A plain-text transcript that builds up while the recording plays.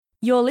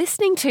You're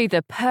listening to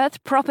the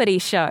Perth Property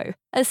Show,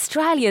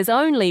 Australia's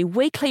only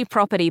weekly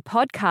property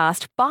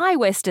podcast by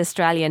West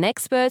Australian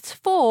experts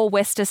for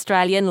West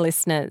Australian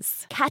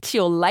listeners. Catch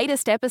your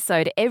latest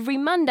episode every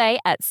Monday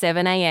at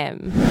 7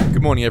 a.m.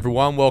 Good morning,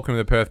 everyone. Welcome to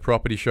the Perth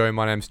Property Show.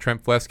 My name's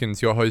Trent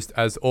Fleskens, your host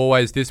as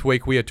always. This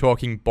week we are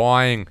talking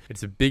buying.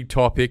 It's a big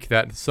topic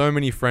that so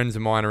many friends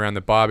of mine around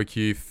the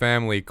barbecue,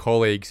 family,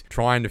 colleagues,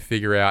 trying to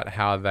figure out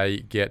how they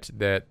get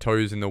their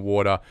toes in the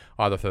water,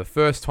 either for the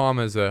first time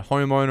as a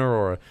homeowner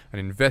or an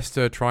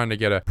investor trying to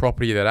get a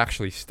property that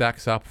actually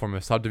stacks up from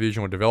a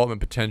subdivision or development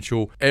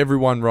potential.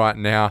 Everyone right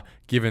now,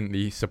 given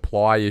the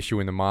supply issue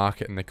in the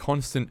market and the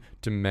constant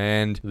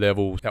demand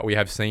levels that we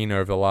have seen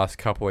over the last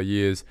couple of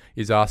years,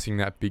 is asking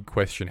that big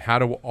question. How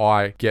do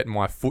I get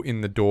my foot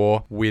in the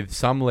door with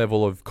some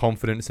level of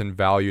confidence and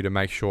value to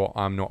make sure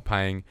I'm not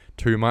paying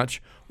too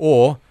much?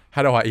 Or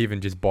how do I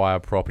even just buy a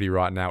property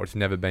right now? It's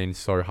never been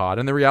so hard.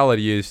 And the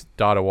reality is,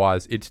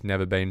 data-wise, it's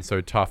never been so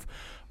tough.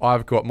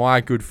 I've got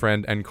my good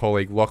friend and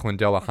colleague, Lachlan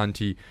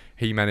Delahunty.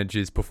 He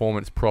manages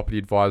Performance Property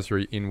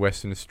Advisory in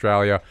Western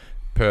Australia,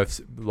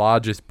 Perth's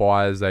largest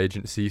buyer's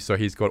agency. So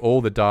he's got all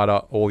the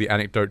data, all the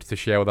anecdotes to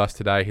share with us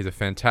today. He's a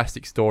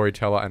fantastic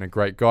storyteller and a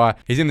great guy.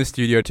 He's in the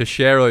studio to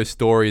share those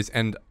stories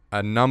and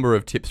a number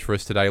of tips for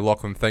us today.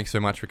 Lachlan, thanks so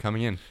much for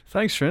coming in.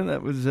 Thanks, Trent.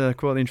 That was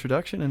quite the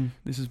introduction, and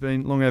this has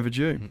been long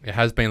overdue. It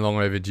has been long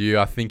overdue.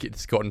 I think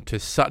it's gotten to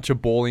such a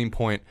boiling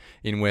point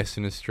in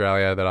Western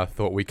Australia that I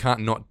thought we can't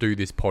not do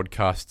this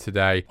podcast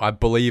today. I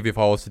believe if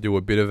I was to do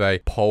a bit of a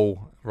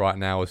poll right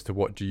now as to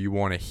what do you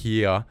want to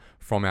hear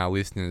from our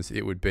listeners,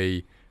 it would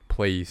be,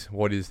 please,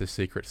 what is the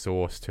secret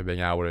sauce to being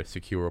able to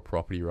secure a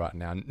property right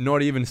now?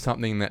 Not even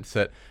something that's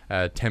at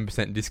a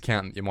 10%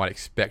 discount that you might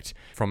expect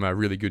from a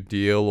really good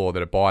deal or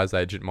that a buyer's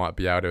agent might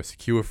be able to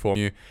secure for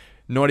you.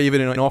 Not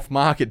even an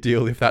off-market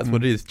deal, if that's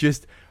what it is.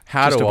 Just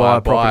how do I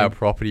buy a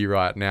property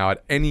right now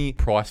at any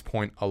price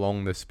point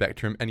along the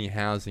spectrum, any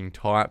housing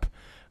type?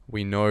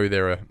 We know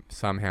there are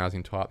some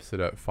housing types that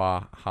are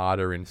far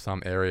harder in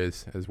some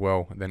areas as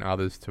well than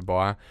others to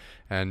buy.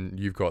 And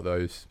you've got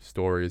those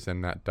stories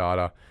and that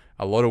data.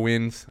 A lot of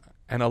wins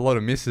and a lot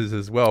of misses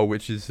as well,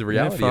 which is the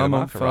reality of the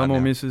market far right more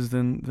now. misses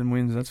than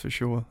wins, that's for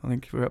sure. I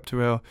think we're up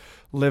to our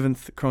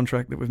 11th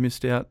contract that we've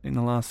missed out in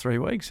the last 3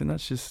 weeks, and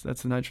that's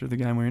the nature of the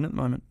game we're in at the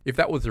moment. If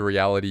that was a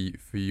reality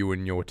for you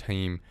and your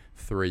team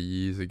 3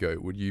 years ago,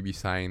 would you be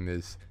saying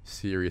there's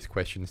serious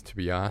questions to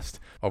be asked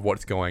of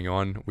what's going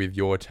on with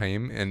your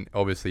team, and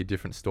obviously a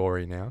different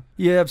story now?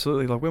 Yeah,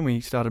 absolutely. Like when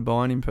we started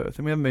buying in Perth,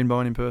 and we haven't been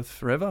buying in Perth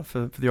forever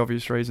for the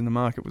obvious reason the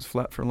market was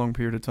flat for a long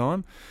period of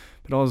time.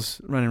 But I was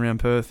running around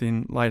Perth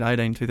in late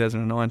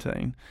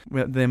 2019.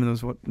 There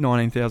was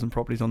 19,000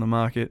 properties on the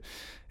market,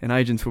 and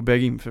agents were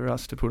begging for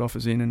us to put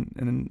offers in.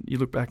 And you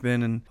look back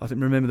then, and I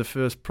remember the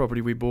first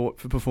property we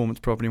bought for Performance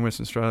Property in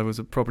Western Australia was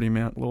a property in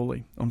Mount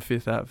Lawley on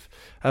 5th Ave,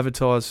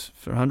 advertised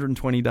for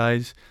 120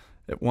 days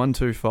at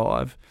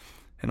 125.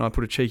 And I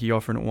put a cheeky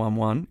offer in at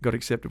 1-1, got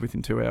accepted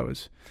within 2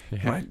 hours.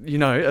 Yeah. Mate, you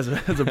know, as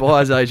a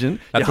buyer's agent,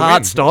 your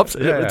heart stops.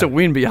 Yeah. It's a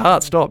win, but your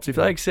heart stops. If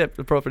they accept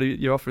the property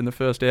you offer in the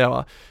first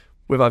hour,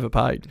 we've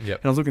overpaid. Yep.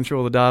 And I was looking through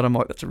all the data, I'm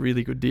like, that's a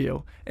really good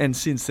deal. And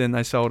since then,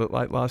 they sold it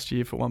late last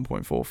year for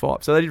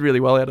 1.45. So they did really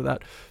well out of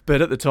that.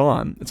 But at the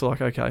time, it's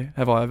like, okay,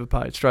 have I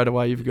overpaid? Straight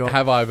away, you've got...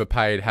 Have I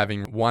overpaid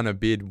having won a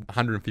bid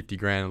 150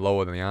 grand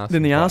lower than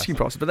the asking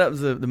price? But that was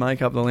the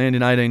makeup of the land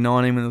in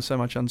 1819 when there was so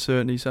much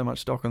uncertainty, so much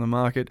stock on the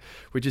market.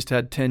 We just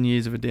had 10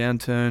 years of a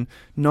downturn,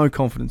 no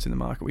confidence in the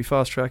market. We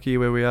fast track here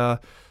where we are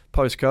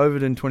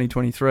post-COVID in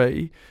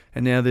 2023,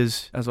 and now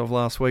there's, as of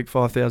last week,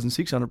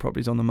 5,600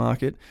 properties on the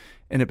market,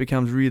 and it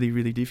becomes really,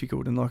 really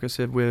difficult. And like I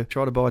said, we're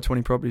trying to buy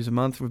 20 properties a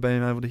month. We've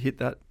been able to hit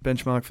that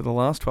benchmark for the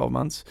last 12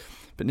 months,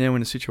 but now we're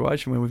in a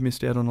situation where we've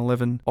missed out on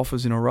 11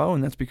 offers in a row,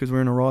 and that's because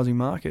we're in a rising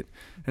market.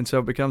 And so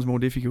it becomes more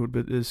difficult,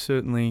 but there's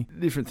certainly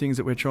different things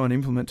that we're trying to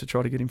implement to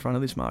try to get in front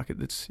of this market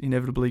that's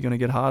inevitably going to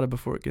get harder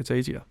before it gets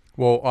easier.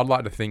 Well, I'd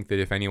like to think that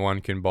if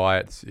anyone can buy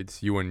it,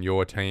 it's you and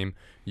your team.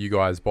 You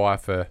guys buy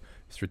for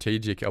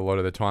strategic a lot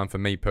of the time. For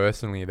me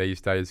personally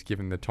these days,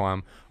 given the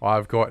time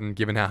I've got and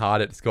given how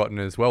hard it's gotten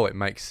as well, it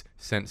makes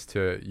sense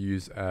to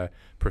use a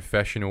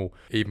professional,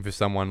 even for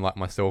someone like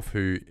myself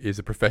who is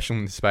a professional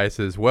in the space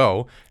as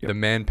well. Yep. The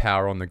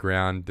manpower on the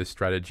ground, the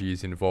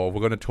strategies involved.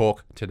 We're going to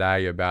talk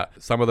today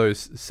about some of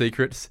those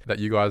secrets that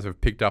you guys have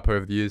picked up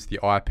over the years, the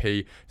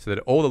IP, so that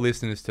all the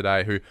listeners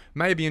today who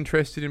may be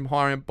interested in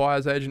hiring a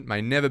buyer's agent,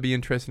 may never be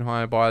interested in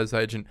hiring a buyer's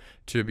agent,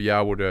 to be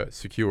able to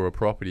secure a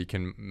property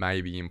can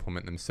maybe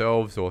implement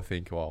themselves or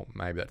think, well,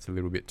 maybe that's a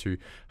little bit too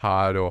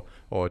hard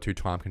or too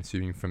time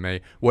consuming for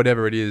me.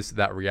 Whatever it is,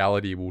 that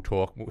reality we'll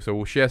talk. So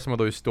we'll share some of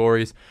those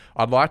stories.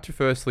 I'd like to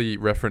firstly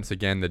reference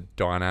again the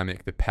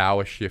dynamic, the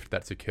power shift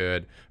that's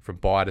occurred from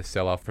buyer to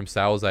seller, from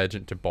sales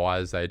agent to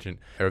buyer's agent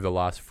over the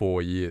last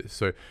 4 years.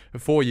 So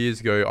 4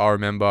 years ago, I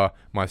remember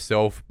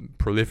myself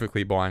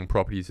prolifically buying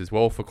properties as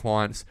well for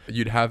clients.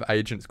 You'd have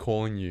agents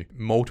calling you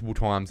multiple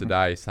times a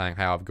day saying,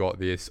 hey, I've got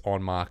this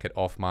on market,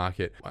 off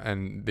market.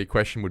 And the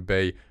question would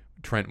be,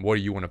 Trent, what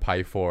do you want to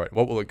pay for it?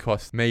 What will it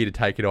cost me to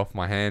take it off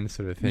my hands,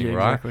 sort of thing, Yeah,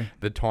 right? exactly.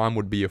 The time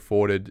would be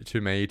afforded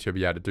to me to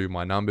be able to do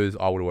my numbers.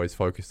 I would always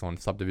focus on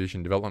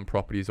subdivision development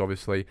properties,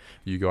 obviously.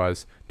 You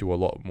guys do a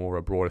lot more,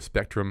 a broader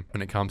spectrum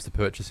when it comes to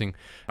purchasing.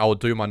 I would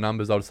do my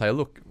numbers. I would say,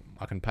 look,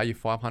 I can pay you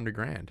 500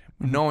 grand,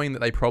 knowing that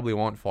they probably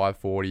want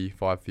 540,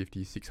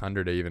 550,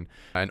 600 even.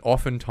 And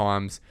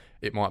oftentimes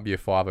it might be a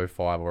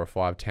 505 or a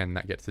 510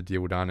 that gets the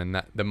deal done, and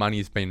that the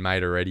money's been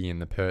made already in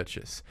the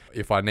purchase.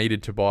 If I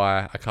needed to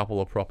buy a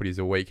couple of properties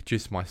a week,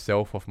 just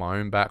myself off my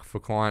own back for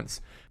clients,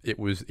 it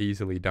was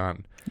easily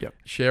done. Yep.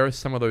 Share us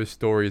some of those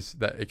stories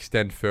that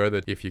extend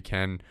further, if you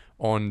can,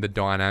 on the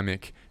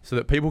dynamic, so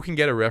that people can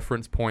get a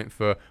reference point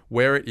for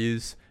where it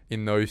is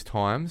in those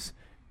times.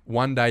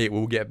 One day it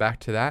will get back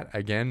to that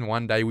again.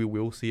 One day we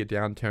will see a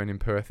downturn in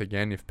Perth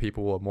again if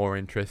people are more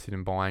interested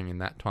in buying in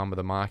that time of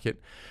the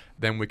market.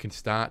 Then we can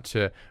start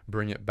to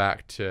bring it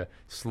back to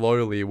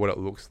slowly what it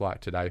looks like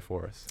today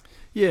for us.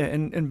 Yeah,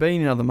 and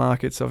being in other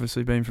markets,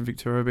 obviously being from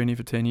Victoria, been here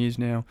for 10 years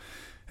now,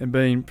 and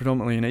being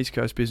predominantly an East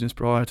Coast business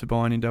prior to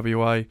buying in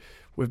WA,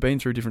 we've been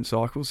through different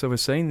cycles. So we're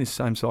seeing this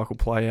same cycle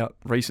play out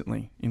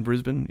recently in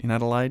Brisbane, in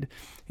Adelaide,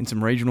 in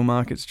some regional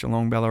markets,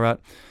 Geelong, Ballarat.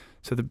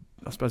 So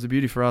I suppose the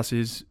beauty for us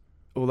is,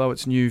 although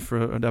it's new for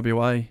a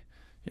WA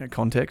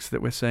context,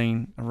 that we're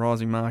seeing a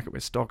rising market where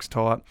stock's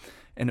tight,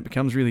 and it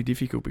becomes really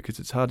difficult because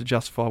it's hard to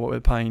justify what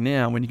we're paying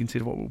now when you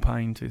consider what we were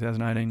paying in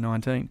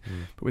 2018-19.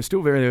 But we're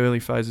still very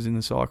early phases in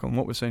the cycle, and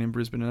what we're seeing in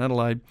Brisbane and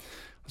Adelaide,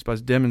 I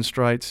suppose,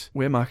 demonstrates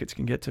where markets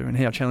can get to and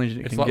how challenging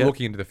it can get. It's like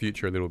looking into the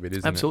future a little bit,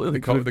 isn't Absolutely.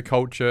 it? The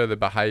culture, the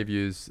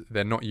behaviours,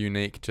 they're not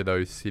unique to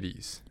those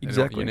cities. They're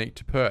Exactly. not unique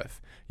to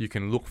Perth. You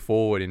can look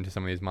forward into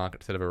some of these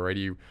markets that have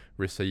already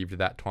received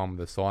that time of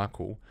the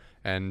cycle.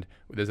 And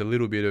there's a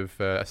little bit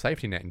of a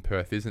safety net in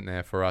Perth, isn't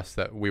there, for us,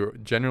 that we were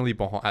generally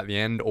behind at the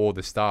end or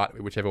the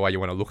start, whichever way you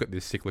want to look at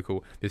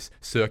this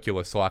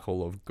circular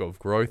cycle of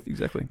growth.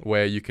 Exactly.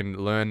 Where you can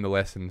learn the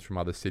lessons from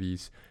other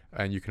cities,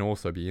 and you can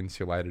also be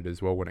insulated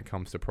as well when it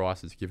comes to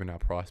prices, given our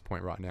price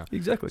point right now.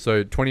 Exactly.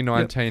 So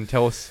 2019,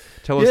 tell us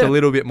a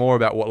little bit more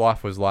about what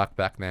life was like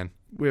back then.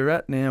 We're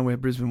at now where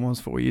Brisbane was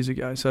 4 years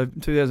ago. So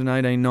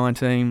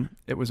 2018-19,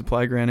 it was a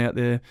playground out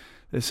there.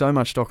 There's so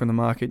much stock on the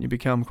market, and you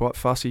become quite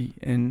fussy.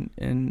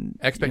 And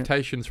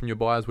expectations from your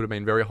buyers would have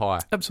been very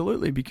high.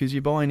 Absolutely, because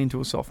you're buying into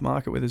a soft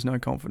market where there's no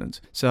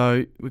confidence.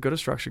 So we've got to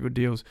structure good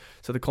deals.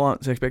 So the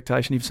client's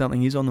expectation, if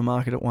something is on the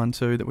market at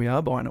 1.2, that we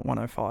are buying at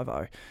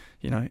 1.050.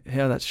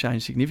 How that's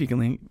changed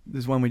significantly.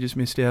 There's one we just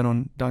missed out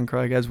on,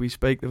 Duncraig, as we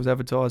speak, that was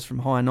advertised from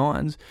high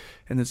nines,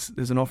 and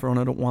there's an offer on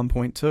it at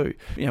 1.2.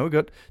 We've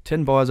got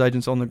 10 buyers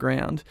agents on the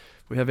ground.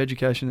 We have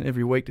education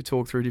every week to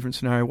talk through different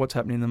scenario, what's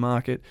happening in the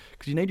market,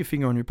 because you need your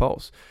finger on your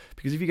pulse.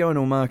 Because if you go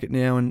into a market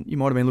now, and you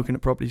might have been looking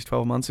at properties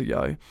 12 months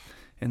ago,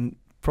 and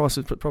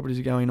prices for properties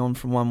are going on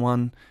from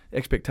 1.1,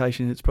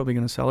 expectation it's probably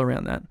going to sell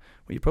around that,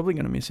 well, you're probably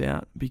going to miss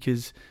out,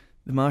 because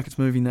the market's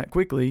moving that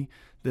quickly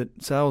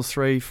that sales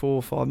 3,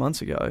 4, 5 months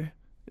ago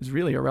is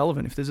really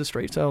irrelevant. If there's a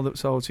street sale that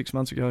sold 6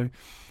 months ago on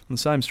the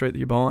same street that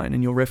you're buying,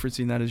 and you're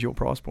referencing that as your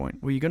price point,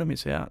 well, you're going to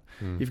miss out.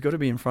 You've got to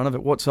be in front of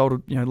it. What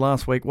sold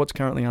last week, what's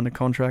currently under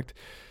contract.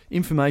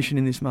 Information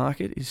in this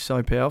market is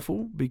so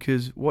powerful,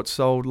 because what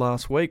sold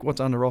last week, what's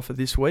under offer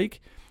this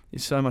week,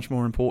 is so much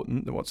more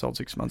important than what sold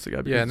 6 months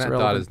ago. Yeah, and that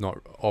data is not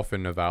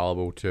often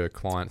available to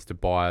clients, to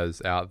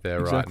buyers out there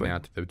Exactly. right now,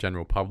 to the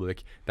general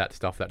public, that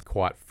stuff that's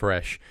quite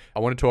fresh. I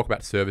want to talk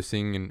about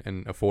servicing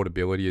and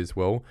affordability as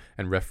well,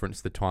 and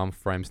reference the time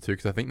frames too,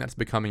 because I think that's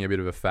becoming a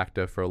bit of a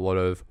factor for a lot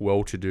of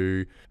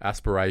well-to-do,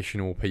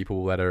 aspirational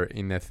people that are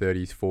in their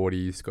 30s,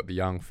 40s, got the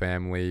young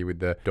family with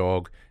the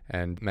dog,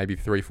 and maybe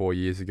 3-4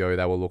 years ago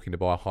they were looking to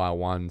buy higher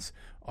ones.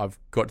 I've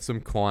got some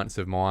clients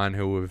of mine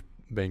who have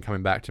been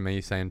coming back to me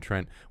saying,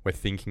 Trent, we're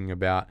thinking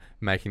about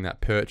making that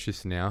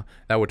purchase now.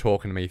 They were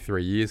talking to me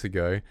 3 years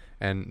ago,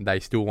 and they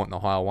still want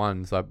the higher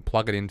ones. I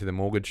plug it into the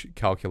mortgage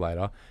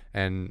calculator,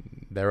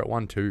 and they're at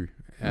 1.2.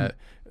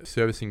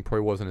 Servicing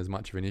probably wasn't as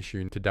much of an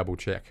issue to double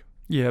check.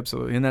 Yeah,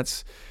 absolutely. And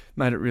that's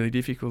made it really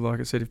difficult.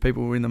 Like I said, if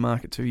people were in the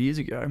market 2 years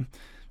ago,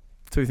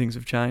 two things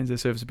have changed. Their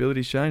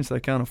serviceability's changed, so they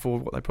can't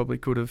afford what they probably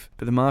could have.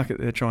 But the market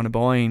they're trying to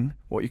buy in,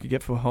 what you could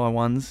get for high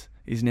ones,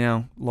 is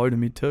now low to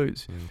mid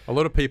twos. A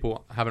lot of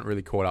people haven't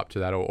really caught up to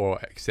that or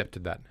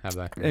accepted that, have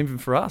they? Even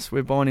for us,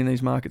 we're buying in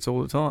these markets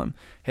all the time.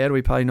 How do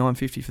we pay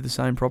 $950 for the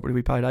same property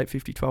we paid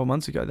 $850 12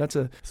 months ago?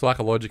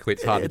 Psychologically,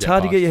 it's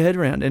hard to get your head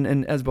around.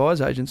 And as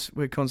buyers agents,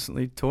 we're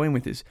constantly toying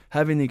with this.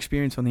 Having the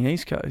experience on the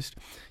East Coast,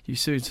 you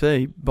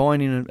see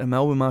buying in a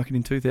Melbourne market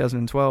in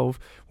 2012,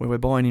 where we're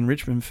buying in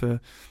Richmond for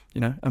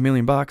 $1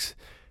 million.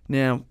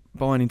 Now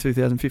buying in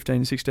 2015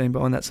 and 16,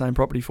 buying that same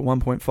property for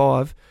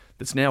 1.5,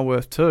 that's now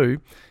worth 2.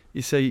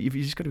 You see, you've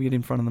just got to get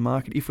in front of the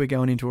market. If we're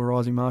going into a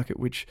rising market,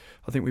 which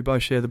I think we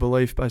both share the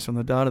belief based on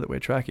the data that we're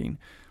tracking,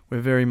 we're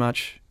very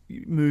much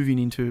moving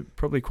into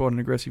probably quite an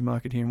aggressive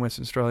market here in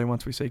Western Australia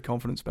once we see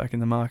confidence back in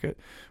the market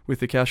with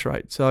the cash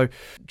rate. So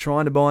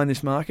trying to buy in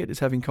this market is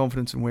having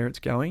confidence in where it's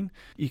going.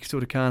 You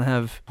sort of can't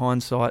have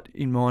hindsight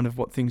in mind of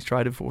what things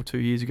traded for 2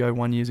 years ago,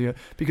 1 year ago,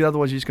 because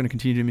otherwise you're just going to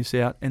continue to miss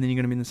out, and then you're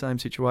going to be in the same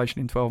situation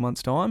in 12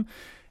 months' time,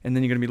 and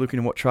then you're going to be looking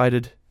at what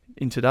traded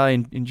in today,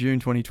 in June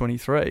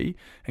 2023,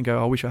 and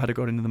go, I wish I had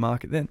got into the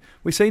market then.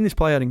 We've seen this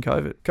play out in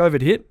COVID.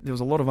 COVID hit, there was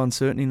a lot of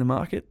uncertainty in the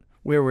market.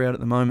 Where we're at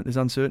the moment, there's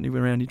uncertainty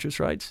around interest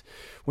rates.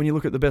 When you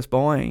look at the best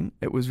buying,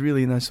 it was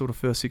really in those sort of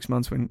first 6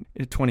 months in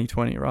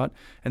 2020, right?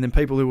 And then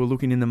people who were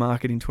looking in the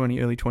market in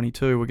early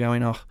 22 were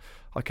going, oh,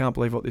 I can't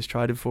believe what this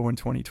traded for in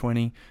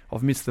 2020.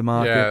 I've missed the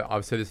market. Yeah,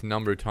 I've said this a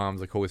number of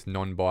times. I call this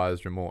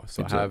non-buyer's remorse.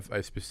 So Exactly. I have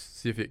a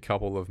specific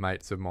couple of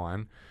mates of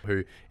mine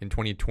who in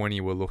 2020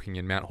 were looking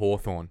in Mount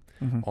Hawthorn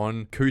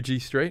on Coogee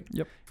Street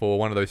for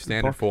one of those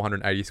standard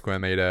 480 square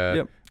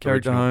metre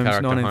character homes,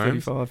 character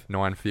 1935. homes,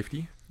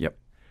 950. Yep.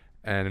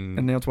 And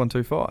now it's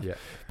 125. Yeah.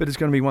 But it's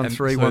going to be 13,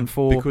 so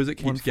 14. because it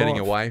keeps getting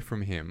away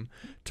from him,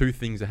 two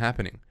things are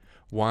happening.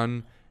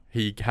 One,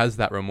 he has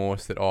that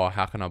remorse that, oh,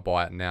 how can I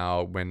buy it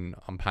now when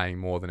I'm paying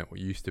more than it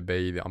used to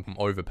be? I'm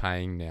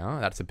overpaying now.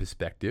 That's a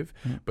perspective.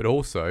 But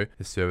also,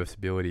 the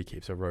serviceability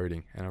keeps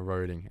eroding and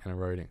eroding and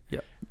eroding.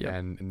 Yep.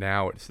 And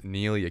now it's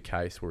nearly a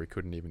case where he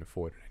couldn't even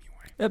afford it anyway.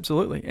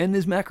 Absolutely. And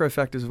there's macro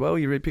factors as well.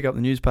 You pick up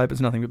the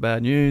newspapers, nothing but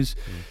bad news.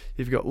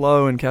 You've got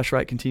low and cash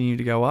rate continuing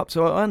to go up.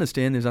 So I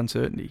understand there's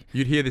uncertainty.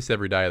 You'd hear this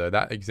every day, though.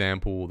 That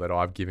example that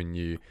I've given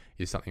you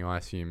is something I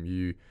assume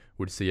you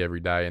would see every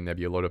day, and there'd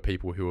be a lot of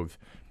people who have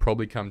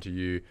probably come to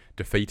you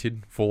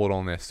defeated, fallen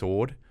on their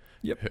sword,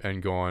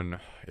 and gone,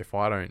 if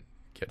I don't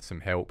get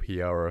some help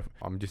here, or if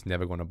I'm just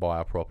never going to buy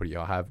a property,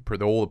 I have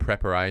all the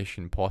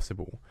preparation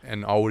possible.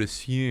 And I would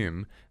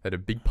assume that a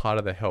big part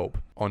of the help,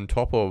 on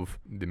top of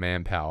the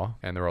manpower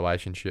and the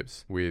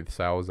relationships with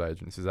sales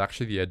agents, is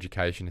actually the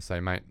education to say,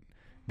 mate,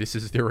 this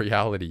is the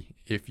reality.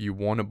 If you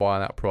want to buy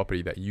that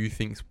property that you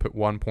think's put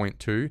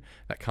 1.2,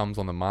 that comes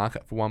on the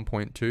market for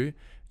 1.2,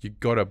 you've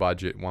got to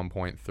budget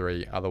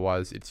 1.3.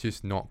 Otherwise, it's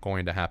just not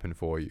going to happen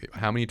for you.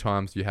 How many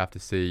times do you have to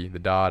see the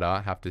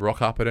data, have to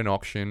rock up at an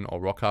auction or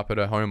rock up at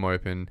a home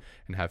open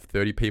and have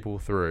 30 people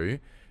through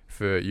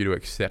for you to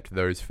accept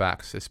those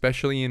facts,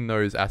 especially in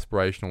those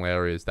aspirational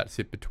areas that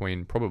sit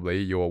between probably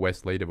your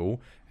West Leederville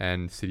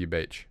and City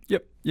Beach?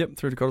 Yep,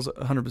 through to Cottles,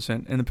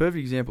 100%. And the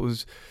perfect example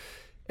is,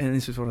 and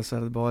this is what I say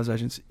to the buyers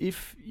agents,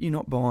 if you're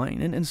not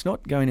buying, and it's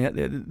not going out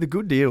there, the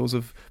good deals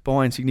of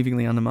buying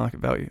significantly under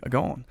market value are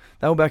gone.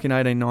 They were back in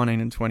 18, 19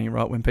 and 20,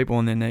 right, when people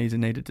on their knees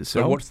and needed to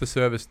sell. So what's the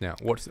service now?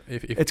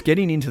 If it's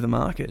getting into the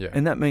market,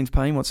 and that means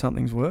paying what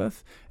something's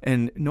worth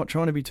and not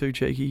trying to be too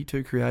cheeky,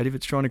 too creative.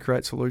 It's trying to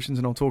create solutions,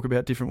 and I'll talk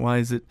about different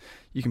ways that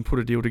you can put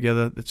a deal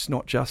together that's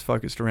not just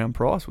focused around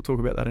price. We'll talk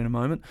about that in a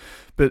moment.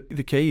 But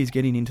the key is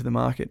getting into the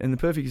market. And the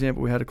perfect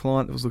example, we had a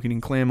client that was looking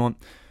in Claremont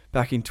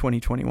back in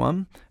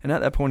 2021, and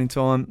at that point in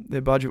time, their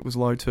budget was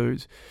low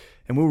twos,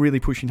 and we were really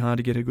pushing hard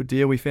to get a good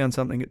deal. We found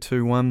something at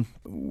 2.1.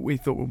 We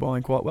thought we were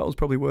buying quite well. It was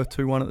probably worth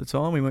 2.1 at the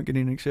time. We weren't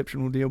getting an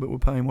exceptional deal, but we're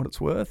paying what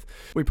it's worth.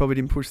 We probably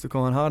didn't push the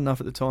client hard enough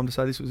at the time to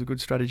say this was a good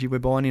strategy. We're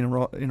buying in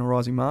a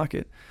rising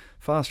market.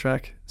 Fast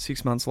track,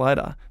 6 months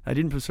later, they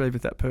didn't proceed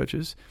with that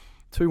purchase.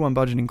 2.1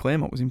 budget in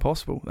Claremont was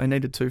impossible. They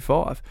needed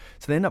 2.5.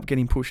 So they end up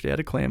getting pushed out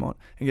of Claremont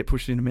and get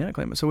pushed into Mount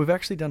Claremont. So we've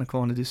actually done a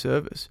client a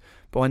disservice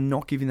by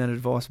not giving that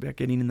advice about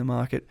getting in the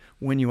market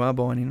when you are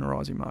buying in a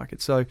rising market.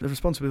 So the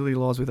responsibility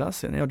lies with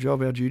us, and our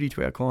job, our duty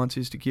to our clients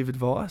is to give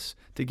advice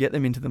to get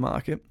them into the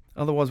market.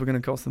 Otherwise, we're going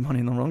to cost them money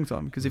in the long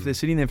time, because if they're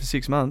sitting there for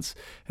 6 months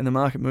and the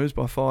market moves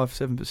by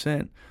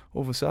 5-7%,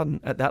 all of a sudden,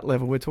 at that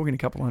level, we're talking a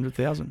couple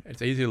 $100,000.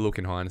 It's easy to look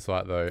in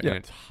hindsight, though, and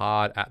it's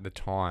hard at the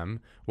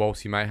time.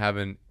 Whilst you may have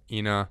an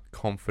inner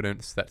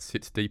confidence that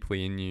sits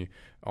deeply in you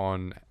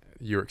on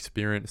your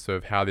experience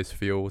of how this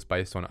feels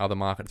based on other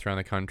markets around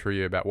the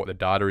country, about what the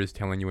data is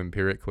telling you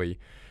empirically,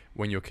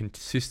 when you're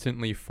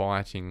consistently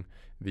fighting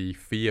the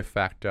fear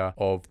factor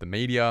of the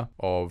media,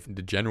 of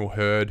the general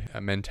herd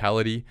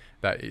mentality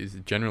that is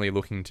generally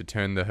looking to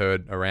turn the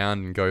herd around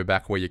and go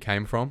back where you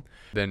came from,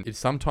 then it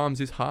sometimes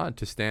is hard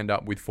to stand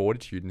up with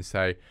fortitude and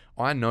say,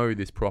 I know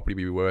this property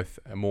will be worth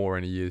more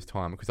in a year's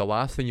time. Because the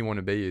last thing you want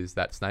to be is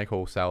that snake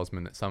oil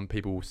salesman that some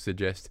people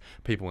suggest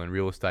people in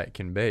real estate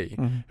can be,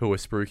 who are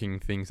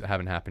spruiking things that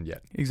haven't happened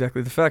yet.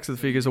 Exactly. The facts of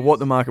the figures are what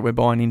the market we're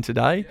buying in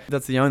today.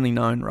 That's the only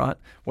known, right?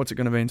 What's it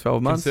going to be in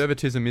 12 months?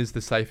 Conservatism is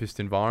the safest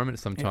environment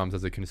sometimes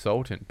as a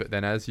consultant. But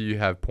then, as you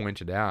have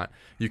pointed out,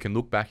 you can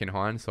look back in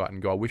hindsight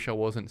and go, I wish I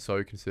wasn't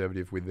so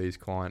conservative with these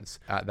clients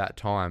at that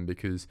time,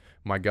 because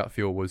my gut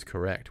feel was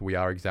correct. We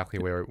are exactly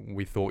where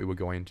we thought we were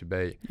going to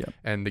be.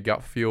 And the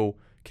gut feel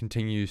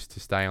continues to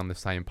stay on the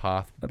same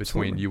path.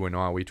 Between you and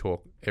I. We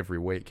talk every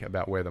week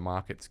about where the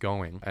market's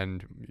going,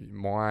 and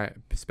my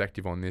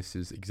perspective on this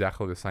is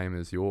exactly the same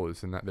as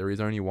yours, and that there is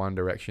only one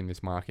direction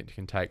this market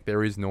can take.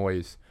 There is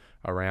noise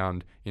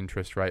around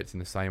interest rates in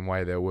the same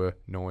way there were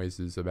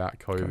noises about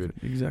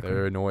COVID. Exactly.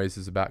 There are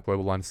noises about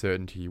global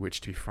uncertainty,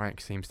 which, to be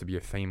frank, seems to be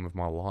a theme of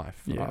my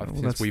life.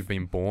 Since we've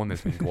been born,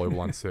 there's been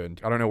global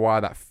uncertainty. I don't know why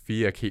that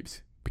fear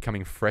keeps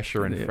becoming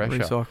fresher and fresher.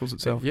 It recycles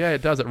itself. Yeah,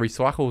 it does. It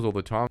recycles all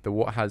the time. The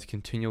what has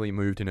continually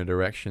moved in a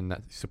direction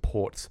that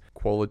supports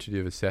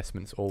qualitative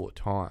assessments all the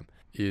time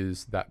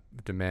is that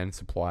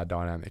demand-supply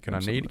dynamic. And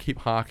Absolutely. I need to keep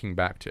harking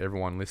back to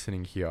everyone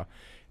listening here.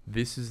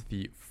 This is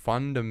the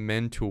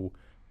fundamental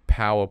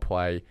power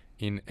play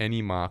in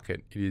any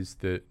market. It is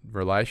the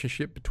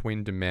relationship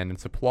between demand and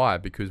supply,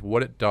 because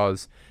what it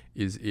does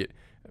is it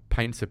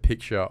paints a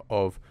picture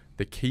of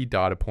the key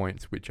data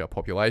points, which are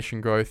population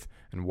growth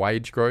and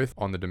wage growth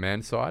on the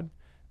demand side,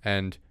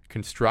 and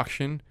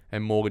construction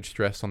and mortgage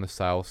stress on the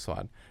sales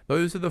side.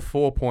 Those are the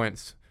 4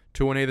 points,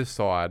 two on either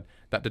side,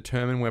 that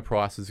determine where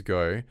prices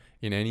go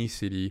in any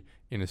city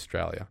in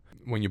Australia.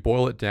 When you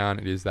boil it down,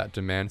 it is that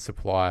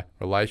demand-supply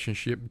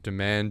relationship,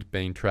 demand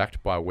being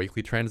tracked by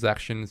weekly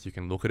transactions. You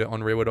can look at it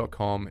on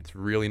rewa.com. It's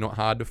really not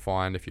hard to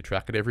find. If you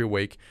track it every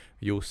week,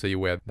 you'll see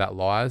where that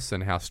lies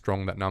and how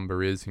strong that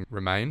number is and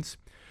remains,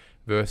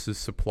 versus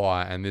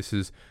supply. And this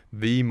is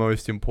the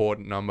most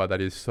important number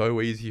that is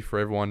so easy for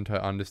everyone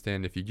to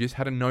understand. If you just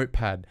had a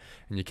notepad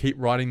and you keep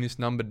writing this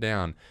number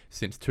down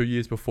since 2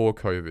 years before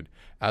COVID,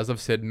 as I've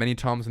said many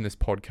times in this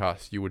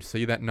podcast, you would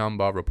see that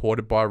number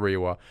reported by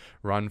REWA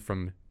run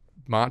from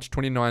March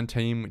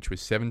 2019, which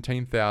was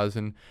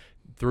 17,000,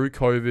 through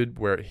COVID,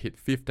 where it hit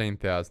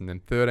 15,000,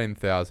 then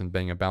 13,000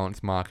 being a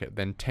balanced market,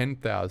 then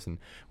 10,000,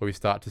 where we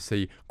start to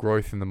see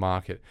growth in the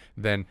market,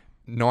 then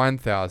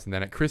 9,000.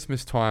 Then at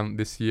Christmas time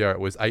this year, it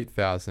was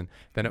 8,000.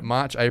 Then at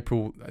March,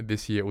 April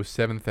this year, it was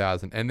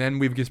 7,000. And then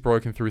we've just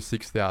broken through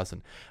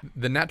 6,000.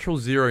 The natural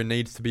zero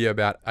needs to be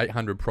about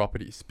 800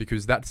 properties,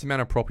 because that's the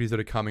amount of properties that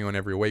are coming on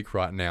every week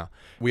right now.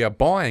 We are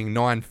buying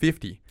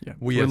 950. Yeah,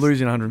 we're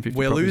losing 150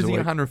 We're properties losing a week.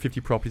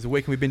 150 properties a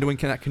week, and we've been doing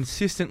that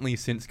consistently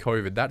since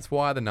COVID. That's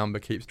why the number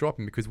keeps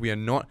dropping, because we are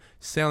not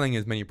selling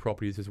as many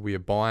properties as we are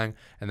buying,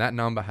 and that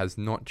number has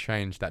not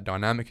changed. That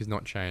dynamic has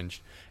not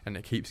changed, and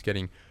it keeps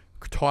getting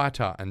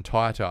tighter and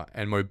tighter,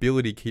 and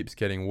mobility keeps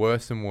getting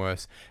worse and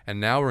worse.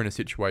 And now we're in a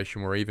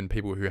situation where even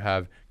people who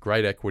have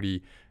great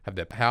equity, have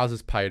their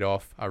houses paid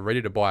off, are ready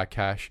to buy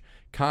cash,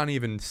 can't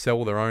even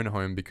sell their own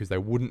home because they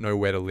wouldn't know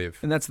where to live.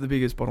 And that's the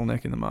biggest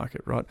bottleneck in the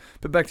market, right?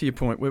 But back to your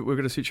point, we've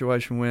got a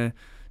situation where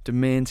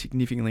demand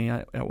significantly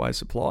outweighs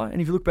supply.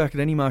 And if you look back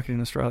at any market in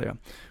Australia,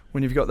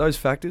 when you've got those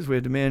factors where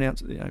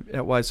demand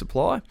outweighs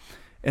supply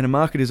and a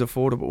market is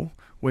affordable,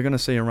 we're going to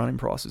see a run in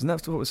prices. And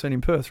that's what we're seeing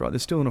in Perth, right?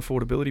 There's still an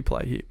affordability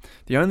play here.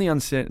 The only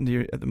uncertainty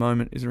at the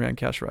moment is around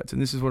cash rates.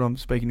 And this is what I'm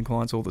speaking to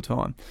clients all the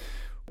time.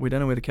 We don't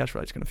know where the cash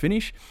rate's going to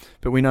finish,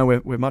 but we know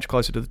we're much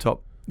closer to the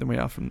top than we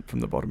are from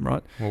the bottom,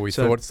 right? Well, we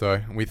thought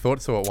so. We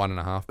thought so at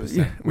 1.5%.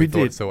 Yeah, we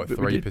thought did, so at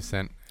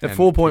 3%. At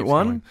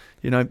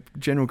 4.1,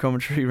 general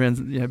commentary around,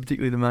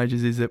 particularly the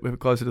majors, is that we're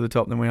closer to the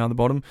top than we are the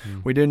bottom.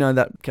 We do know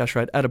that cash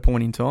rate at a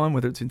point in time,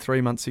 whether it's in 3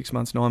 months, 6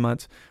 months, 9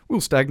 months, will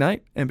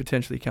stagnate and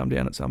potentially come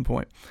down at some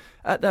point.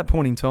 At that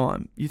point in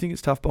time, you think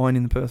it's tough buying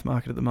in the Perth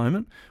market at the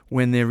moment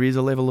when there is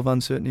a level of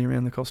uncertainty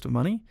around the cost of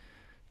money?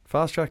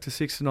 Fast track to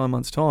 6 to 9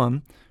 months'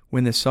 time,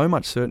 when there's so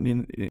much certainty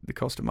in the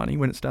cost of money,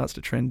 when it starts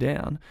to trend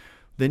down,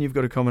 then you've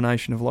got a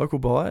combination of local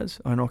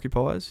buyers,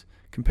 owner-occupiers,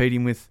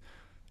 competing with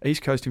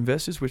East Coast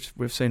investors, which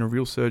we've seen a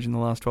real surge in the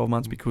last 12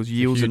 months because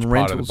yields and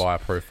rentals. Part of the buyer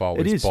profile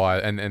it is.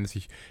 And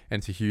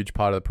it's a huge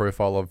part of the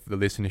profile of the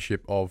listenership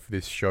of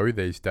this show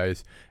these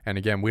days. And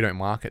again, we don't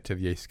market to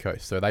the East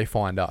Coast, so they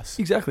find us.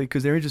 Exactly,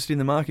 because they're interested in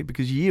the market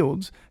because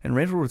yields and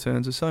rental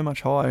returns are so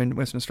much higher in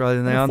Western Australia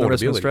than they are in the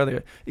rest of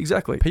Australia.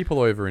 Exactly. People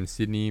over in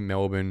Sydney,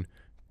 Melbourne,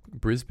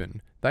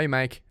 Brisbane, they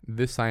make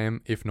the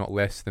same, if not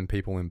less, than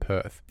people in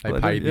Perth. They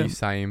pay the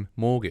same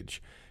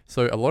mortgage.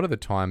 So a lot of the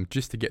time,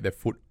 just to get their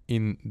foot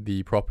in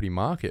the property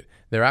market,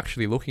 they're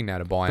actually looking now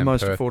to buy in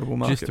most Perth, affordable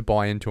market. just to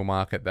buy into a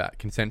market that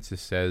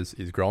consensus says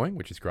is growing,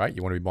 which is great.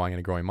 You want to be buying in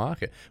a growing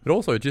market, but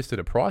also just at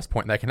a price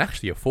point they can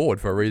actually afford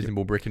for a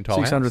reasonable brick and tile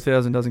house.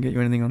 600,000 doesn't get you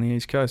anything on the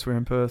East Coast. Where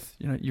in Perth,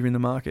 you're in the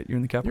market, you're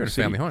in the capital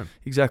city. You're in a family home.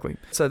 Exactly.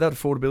 So that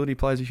affordability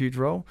plays a huge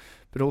role,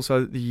 but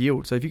also the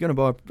yield. So if you're going to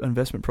buy an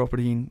investment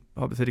property in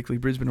hypothetically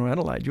Brisbane or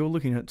Adelaide, you're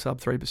looking at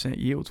sub 3%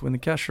 yields. When the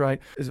cash rate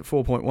is at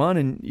 4.1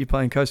 and you're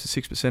paying close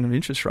to 6% of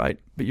interest rate,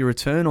 but your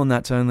return on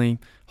that's only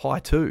high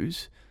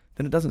twos,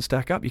 then it doesn't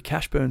stack up. Your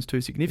cash burn's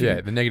too significant.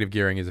 Yeah, the negative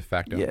gearing is a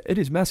factor. Yeah, it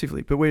is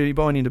massively. But where you're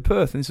buying into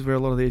Perth, and this is where a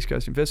lot of the East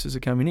Coast investors are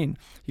coming in,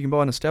 you can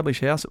buy an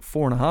established house at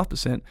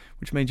 4.5%,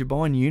 which means you're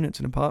buying units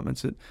and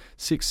apartments at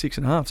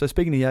 6.5%. So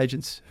speaking to the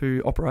agents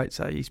who operate,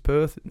 say, East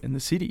Perth and the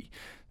city,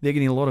 they're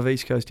getting a lot of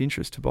East Coast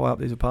interest to buy up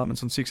these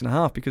apartments on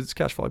 6.5% because it's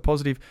cash flow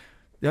positive.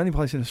 The only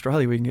place in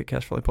Australia where you can get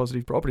cash flow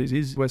positive properties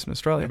is Western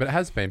Australia. But it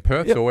has been.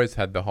 Perth's always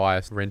had the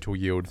highest rental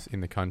yields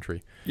in the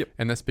country. Yep.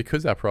 And that's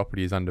because our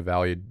property is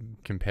undervalued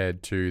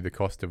compared to the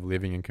cost of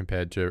living and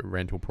compared to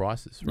rental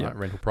prices, right? Yep.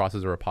 Rental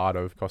prices are a part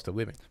of cost of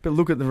living. But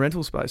look at the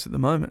rental space at the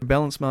moment. The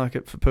balanced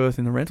market for Perth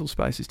in the rental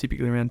space is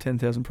typically around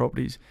 10,000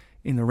 properties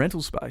in the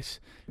rental space.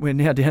 We're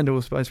now down to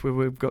a space where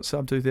we've got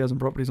sub 2,000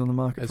 properties on the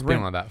market. It's for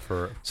been rent. like that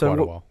for So quite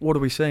a while. what are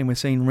we seeing? We're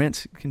seeing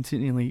rents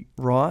continually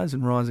rise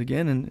and rise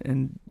again,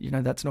 and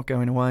that's not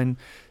going away. And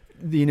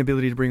the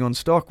inability to bring on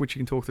stock, which you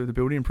can talk through the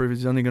building improvers,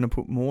 is only going to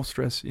put more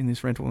stress in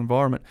this rental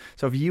environment.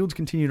 So if yields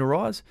continue to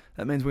rise,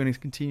 that means we're going to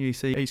continue to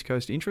see East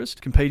Coast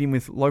interest competing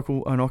with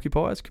local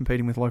owner-occupiers,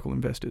 competing with local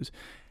investors.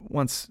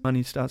 Once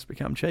money starts to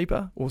become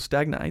cheaper or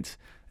stagnates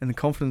and the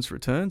confidence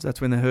returns,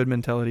 that's when the herd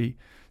mentality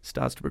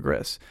starts to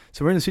progress.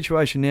 So we're in a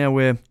situation now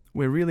where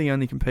we're really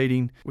only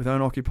competing with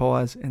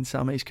owner-occupiers and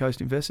some East Coast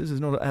investors.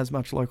 There's not as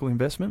much local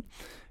investment,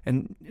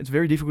 and it's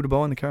very difficult to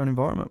buy in the current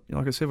environment.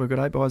 Like I said, we've got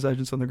 8 buyers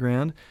agents on the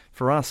ground.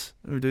 For us,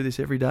 who do this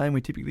every day, and we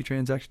typically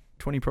transact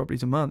 20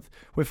 properties a month,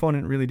 we're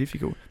finding it really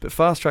difficult. But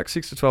fast track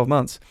 6 to 12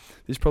 months,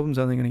 this problem's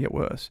only going to get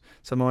worse.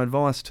 So my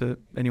advice to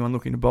anyone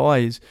looking to buy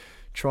is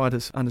try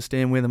to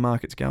understand where the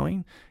market's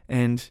going.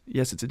 And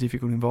yes, it's a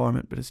difficult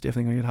environment, but it's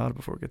definitely going to get harder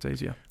before it gets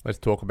easier. Let's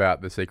talk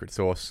about the secret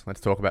sauce. Let's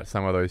talk about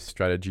some of those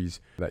strategies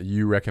that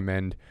you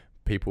recommend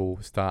people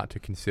start to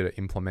consider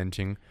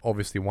implementing.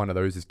 Obviously, one of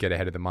those is get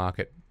ahead of the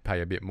market, pay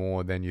a bit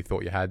more than you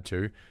thought you had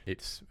to.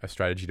 It's a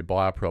strategy to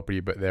buy a property,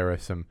 but there are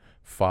some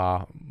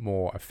far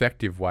more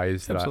effective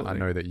ways that I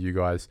know that you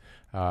guys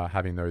are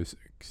having those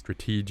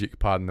strategic,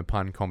 pardon the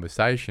pun,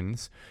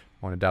 conversations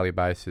on a daily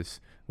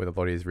basis with a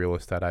lot of these real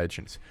estate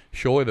agents.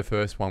 Surely the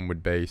first one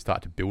would be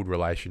start to build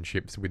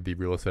relationships with the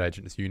real estate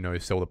agents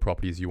sell the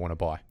properties you want to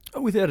buy.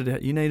 Oh, without a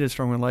doubt, you need a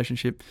strong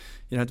relationship.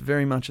 It's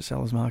very much a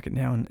seller's market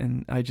now,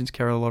 and agents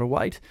carry a lot of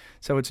weight.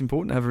 So it's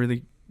important to have a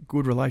really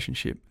good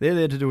relationship. They're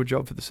there to do a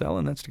job for the seller,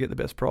 and that's to get the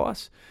best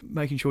price.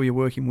 Making sure you're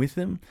working with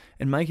them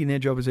and making their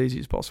job as easy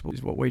as possible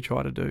is what we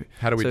try to do.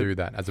 How do we do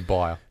that as a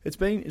buyer? It's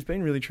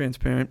been really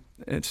transparent.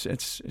 It's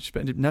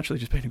been naturally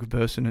just being a good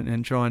person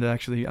and trying to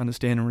actually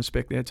understand and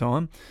respect their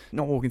time.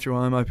 Not walking through a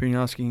home opening,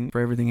 asking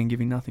for everything and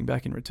giving nothing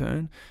back in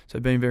return. So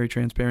being very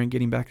transparent,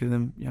 getting back to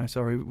them,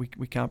 sorry,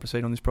 we can't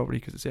proceed on this property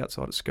because it's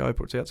outside of scope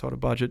or it's outside of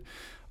budget.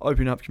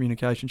 Open up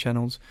communication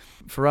channels.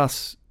 For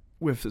us,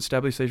 we've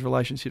established these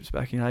relationships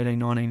back in 18,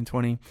 19 and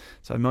 20.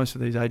 So most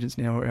of these agents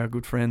now are our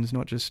good friends,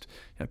 not just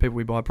people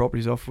we buy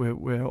properties off.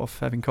 We're off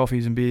having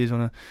coffees and beers on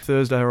a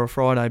Thursday or a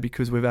Friday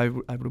because we're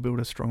able to build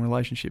a strong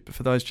relationship. But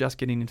for those just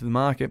getting into the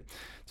market,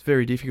 it's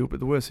very difficult. But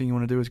the worst thing you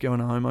want to do is go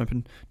in a home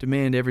open,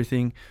 demand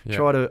everything,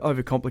 try to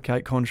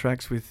overcomplicate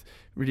contracts with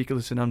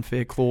ridiculous and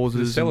unfair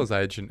clauses. The seller's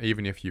agent,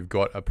 even if you've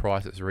got a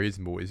price that's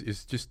reasonable,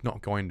 is just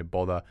not going to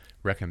bother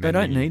recommending.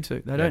 They don't need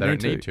to. They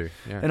don't need to.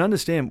 Yeah. And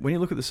understand, when you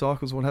look at the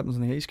cycles of what happens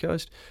on the East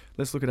Coast,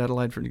 let's look at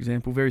Adelaide for an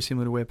example, very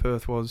similar to where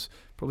Perth was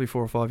probably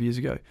 4 or 5 years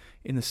ago.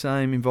 In the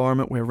same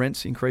environment where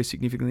rents increased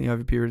significantly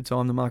over a period of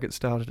time, the market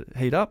started to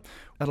heat up.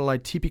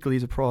 Adelaide typically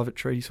is a private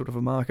treaty sort of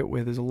a market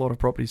where there's a lot of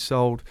properties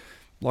sold,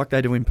 like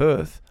they do in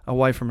Perth,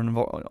 away from an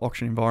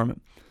auction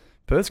environment.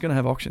 Perth's going to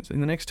have auctions. In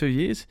the next 2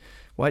 years,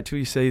 wait till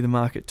you see the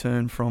market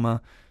turn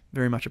from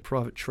very much a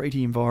private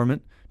treaty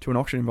environment to an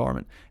auction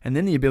environment. And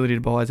then the ability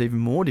to buy is even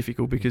more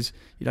difficult because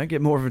you don't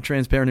get more of a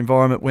transparent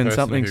environment when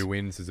something who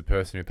wins is the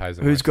person who pays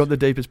the who's most. got the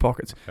deepest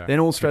pockets. Okay. Then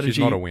all strategy... Which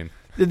is not a win.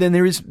 Then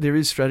there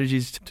is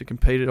strategies to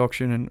compete at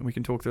auction, and we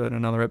can talk through that in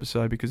another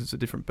episode because it's a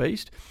different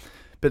beast.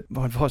 But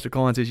my advice to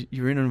clients is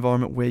you're in an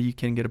environment where you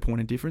can get a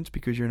point of difference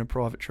because you're in a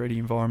private treaty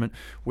environment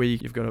where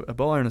you've got a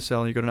buyer and a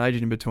seller, you've got an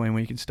agent in between where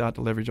you can start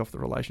to leverage off the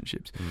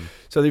relationships.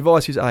 So the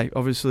advice is,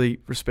 obviously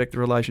respect the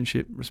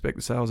relationship, respect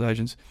the sales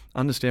agents,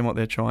 understand what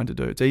they're trying to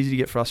do. It's easy to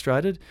get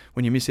frustrated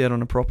when you miss out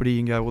on a property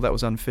and go, well, that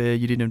was unfair,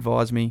 you didn't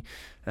advise me.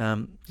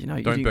 Don't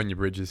burn your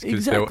bridges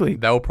because exactly.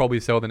 they'll probably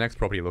sell the next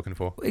property you're looking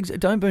for.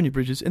 Don't burn your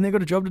bridges, and they've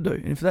got a job to do.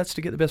 And if that's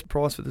to get the best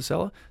price for the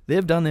seller,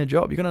 they've done their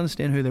job. You've got to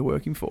understand who they're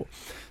working for.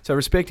 So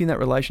respecting that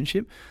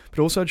relationship, but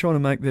also trying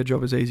to make their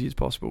job as easy as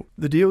possible.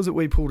 The deals that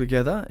we pull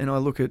together, and I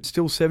look at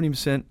still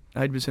 70%,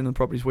 80% of the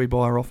properties we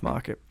buy are off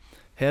market.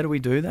 How do we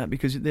do that?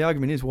 Because the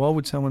argument is, why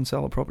would someone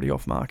sell a property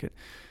off market?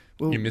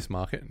 Well, you miss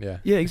market, yeah.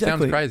 Yeah,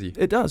 exactly. It sounds crazy.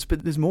 It does,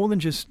 but there's more than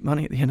just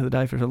money at the end of the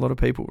day for a lot of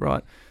people,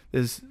 right?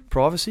 There's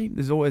privacy.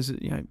 There's always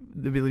the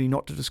ability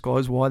not to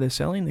disclose why they're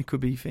selling. There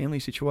could be family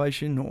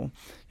situation, or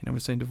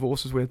we've seen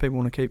divorces where people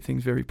want to keep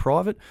things very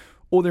private,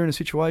 or they're in a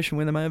situation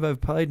where they may have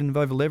overpaid and have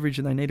over-leveraged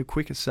and they need a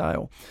quicker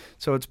sale.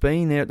 So it's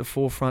being there at the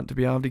forefront to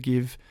be able to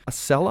give a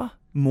seller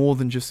more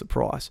than just the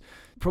price.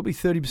 Probably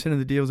 30% of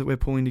the deals that we're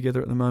pulling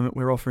together at the moment,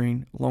 we're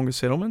offering longer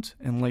settlements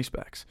and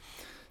leasebacks.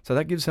 So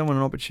that gives someone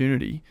an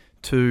opportunity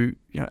to,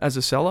 as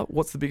a seller,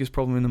 what's the biggest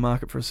problem in the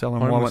market for a seller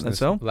and why won't they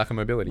sell? Lack of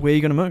mobility. Where are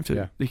you going to move to?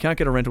 Yeah. You can't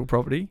get a rental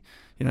property.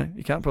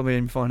 You can't probably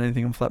even find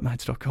anything on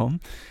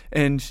flatmates.com,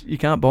 and you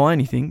can't buy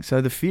anything.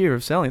 So the fear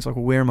of selling, it's like,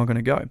 well, where am I going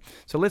to go?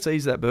 So let's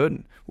ease that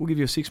burden. We'll give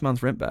you a 6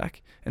 months rent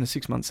back and a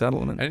 6 month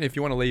settlement. And if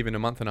you want to leave in a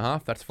month and a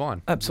half, that's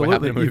fine.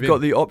 Absolutely. You've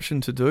got the option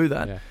to do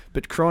that,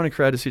 but trying to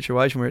create a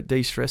situation where it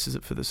de-stresses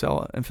it for the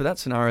seller. And for that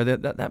scenario,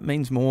 that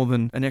means more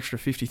than an extra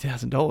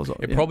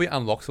 $50,000. It probably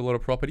unlocks a lot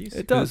of properties.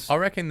 It does. I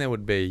reckon there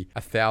would be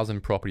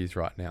 1,000 properties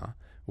right now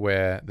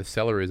where the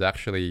seller is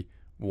actually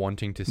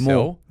wanting to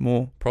sell.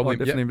 More. Probably,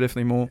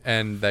 Definitely more.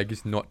 And they're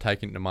just not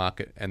taking it to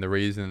market. And the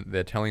reason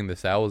they're telling the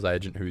sales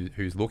agent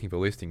who's looking for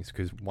listings,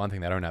 because one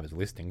thing they don't have is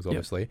listings,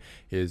 obviously,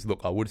 is,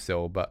 look, I would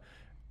sell, but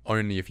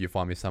only if you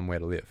find me somewhere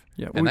to live.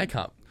 Yeah, and they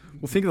can't.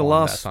 Well, think of the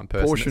last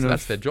portion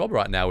that's their job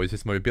right now, is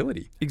just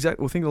mobility.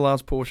 Exactly. Well, think of the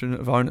last portion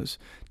of owners,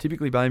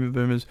 typically baby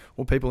boomers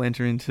or people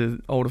enter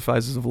into older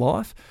phases of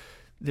life.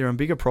 They're on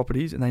bigger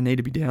properties and they need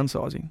to be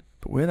downsizing.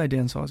 But where are they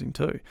downsizing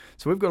to?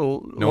 So we've got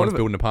no one's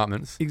building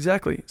apartments.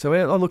 Exactly. So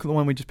I look at the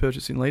one we just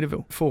purchased in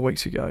Leederville 4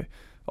 weeks ago.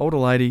 Older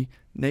lady,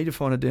 need to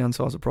find a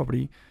downsizer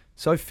property,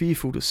 so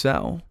fearful to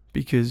sell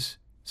because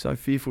so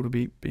fearful to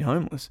be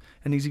homeless.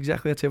 And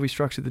that's how we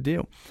structured the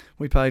deal.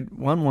 We paid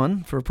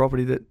 1.1 for a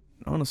property that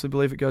I honestly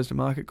believe it goes to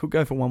market, could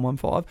go for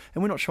 1.15,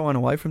 and we're not shying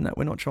away from that.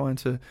 We're not trying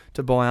to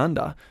buy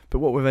under, but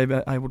what we've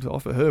been able to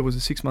offer her was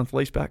a 6-month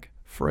lease back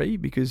free,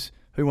 because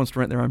who wants to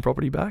rent their own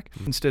property back?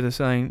 Instead of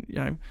saying,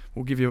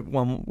 we'll give you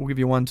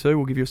 1.2,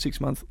 we'll give you a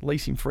 6-month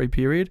leasing free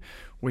period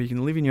where you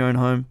can live in your own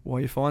home while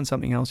you find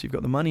something else. You've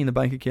got the money in the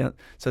bank account,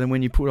 so then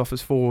when you put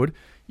offers forward,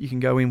 you can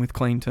go in with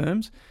clean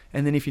terms.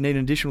 And then if you need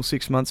an additional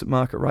 6 months at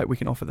market rate, we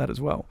can offer that as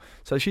well.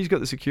 So she's got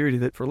the security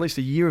that for at least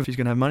a year, she's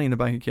going to have money in the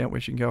bank account where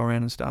she can go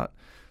around and start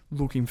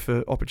looking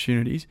for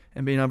opportunities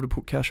and being able to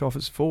put cash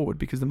offers forward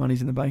because the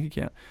money's in the bank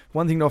account.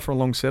 One thing to offer a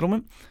long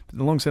settlement, but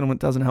the long settlement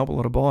doesn't help a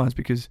lot of buyers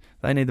because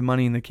they need the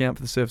money in the account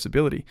for the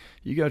serviceability.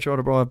 You go try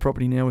to buy a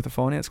property now with a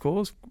finance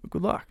clause,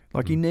 good luck.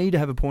 You need to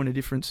have a point of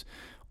difference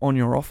on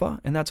your offer,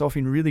 and that's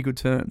offering really good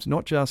terms,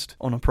 not just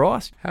on a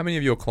price. How many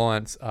of your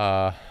clients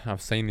are,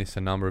 I've seen this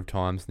a number of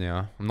times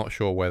now, I'm not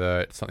sure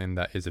whether it's something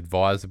that is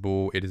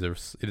advisable, it is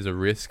a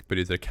risk, but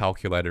is it a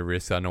calculated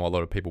risk I know a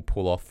lot of people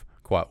pull off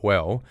quite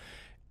well,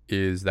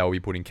 is they'll be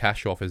putting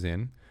cash offers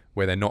in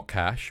where they're not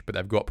cash, but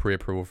they've got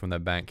pre-approval from their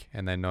bank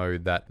and they know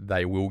that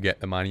they will get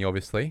the money,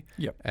 obviously.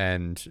 Yep.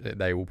 And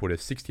they will put a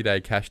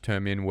 60-day cash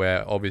term in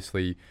where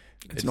obviously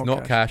it's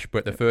not cash,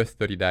 but the first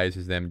 30 days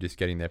is them just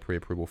getting their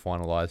pre-approval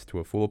finalised to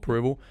a full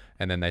approval,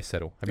 and then they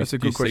settle. Do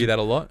you see that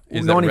a lot?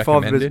 Is that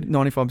recommended?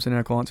 95% of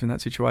our clients are in that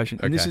situation.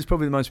 Okay. And this is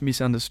probably the most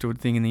misunderstood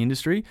thing in the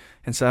industry,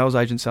 and sales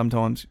agents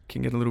sometimes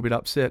can get a little bit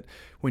upset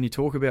when you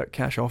talk about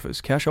cash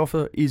offers. Cash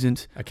offer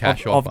isn't a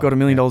cash offer. I've got $1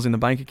 million in the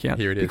bank account.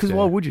 Here it is. Because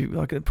why would you?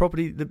 Like a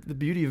property, the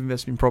beauty of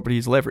investing in property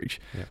is leverage.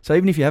 Yeah. So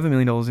even if you have $1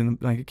 million in the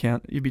bank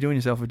account, you'd be doing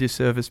yourself a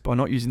disservice by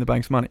not using the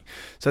bank's money.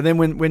 So then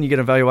when you get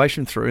a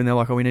valuation through and they're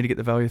like, we need to get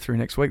the value through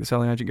next week, the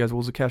selling agent goes,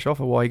 well, it's a cash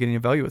offer. Why are you getting a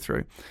valuer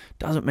through?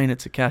 Doesn't mean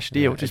it's a cash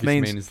deal. It just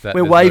means that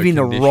we're waiving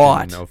the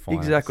right. Finance,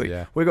 exactly.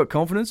 Yeah. We've got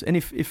confidence, and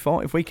if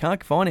we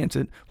can't finance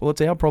it, well, it's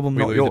our problem,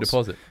 not yours. We lose the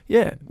deposit.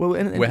 Yeah. Well,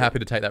 and we're happy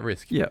to take that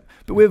risk. Yeah.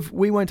 But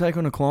we won't take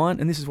on a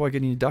client, and this is why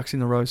getting your ducks in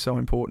the row is so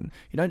important.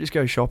 You don't just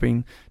go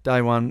shopping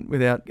day one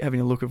without having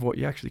a look of what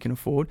you actually can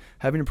afford,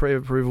 having a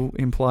pre-approval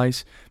in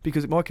place,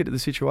 because it might get to the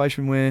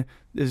situation where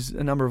there's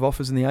a number of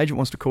offers and the agent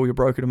wants to call your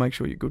broker to make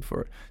sure you're good for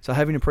it. So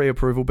having a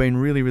pre-approval, being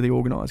really, really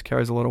organised,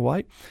 carries a lot of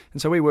weight.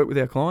 And so we work with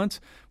our clients,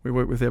 we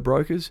work with our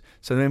brokers.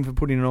 So then for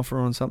putting an offer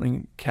on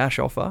something cash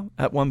offer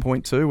at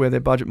 1.2, where their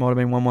budget might have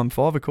been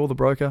 1.15, we call the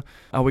broker,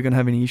 are we going to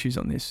have any issues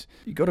on this?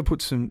 You've got to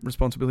put some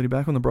responsibility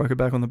back on the broker,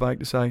 back on the bank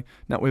to say,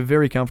 no, we're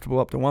very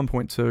comfortable up to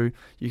 1.2.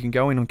 You can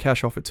go in on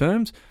cash offer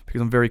terms because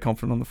I'm very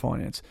confident on the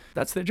finance.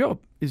 That's their job,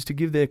 is to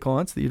give their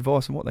clients the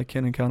advice on what they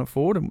can and can't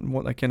afford and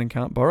what they can and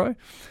can't borrow,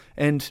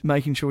 and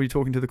making sure you're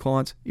talking to the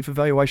clients if a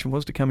valuation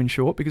was to come in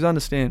short, because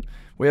understand,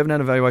 we haven't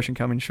had a valuation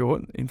come in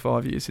short in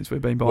 5 years since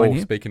we've been buying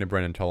here. Speaking to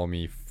Brendan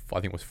Ptolemy, I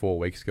think it was 4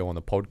 weeks ago on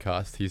the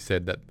podcast, he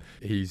said that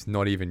he's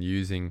not even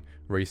using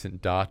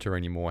recent data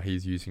anymore.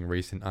 He's using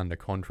recent under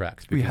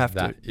contracts because we have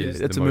that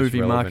is it's the a most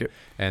moving relevant, market,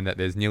 and that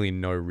there's nearly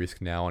no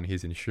risk now on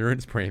his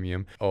insurance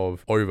premium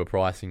of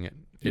overpricing it.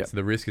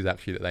 The risk is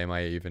actually that they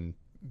may even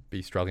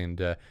be struggling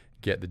to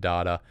get the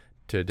data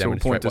to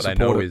demonstrate what they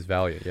know is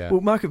value. Yeah.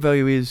 Well, market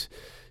value is,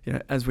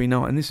 as we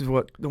know, and this is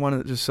what the one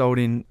that just sold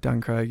in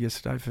Duncraig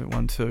yesterday for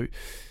 1.2.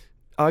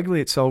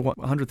 Arguably, it sold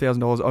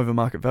 $100,000 over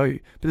market value,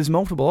 but there's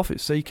multiple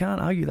offers, so you can't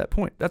argue that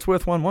point. That's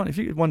worth 1.1. If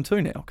you get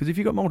 1.2 now, because if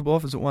you've got multiple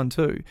offers at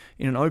 1.2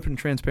 in an open,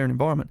 transparent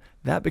environment,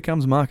 that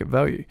becomes market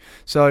value.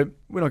 So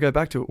when I go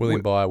back to it,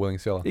 willing buyer, willing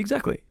seller.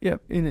 Exactly. Yeah,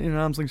 in an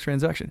arm's length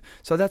transaction.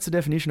 So that's the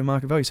definition of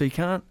market value. So you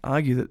can't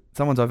argue that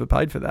someone's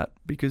overpaid for that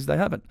because they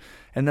haven't,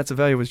 and that's a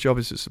valuer's job,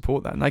 is to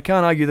support that. And they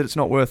can't argue that it's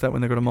not worth that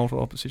when they've got a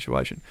multiple offer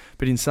situation.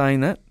 But in saying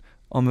that,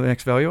 I'm the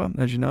ex-valuer.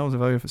 As you know, I was a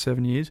valuer for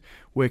 7 years.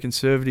 We're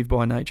conservative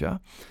by nature.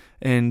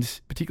 And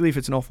particularly if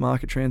it's an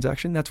off-market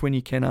transaction, that's when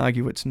you can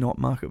argue it's not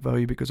market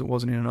value because it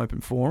wasn't in an open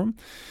forum.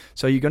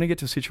 So you're going to get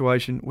to a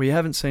situation, we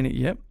haven't seen it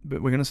yet,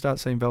 but we're going to start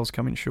seeing vals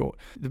coming short.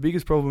 The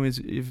biggest problem is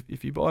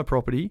if you buy a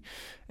property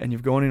and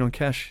you've gone in on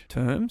cash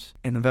terms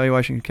and the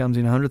valuation comes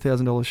in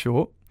 $100,000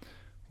 short,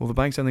 Well, the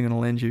bank's only going to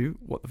lend you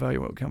what the value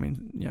will come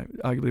in,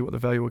 arguably what the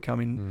value will come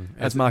in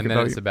as market and then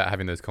value. It's about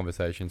having those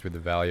conversations with the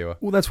valuer.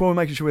 Well, that's why we're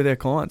making sure we're their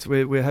clients.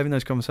 We're having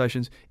those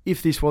conversations.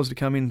 If this was to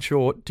come in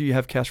short, do you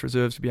have cash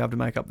reserves to be able to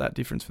make up that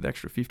difference for the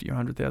extra $50,000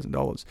 or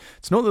 $100,000?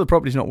 It's not that the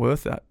property's not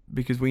worth that,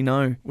 because we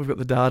know we've got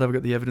the data, we've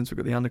got the evidence, we've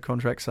got the under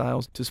contract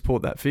sales to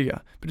support that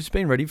figure. But it's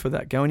been ready for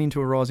that. Going into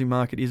a rising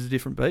market is a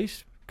different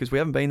beast, because we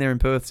haven't been there in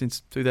Perth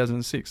since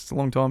 2006. It's a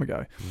long time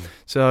ago.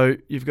 So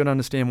you've got to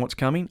understand what's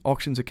coming.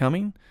 Auctions are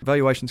coming.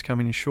 Valuations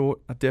coming in short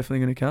are definitely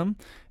going to come.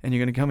 And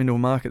you're going to come into a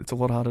market that's a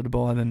lot harder to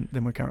buy than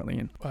we're currently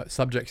in.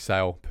 Subject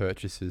sale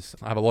purchases.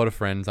 I have a lot of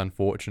friends,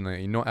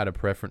 unfortunately, not out of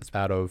preference,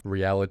 out of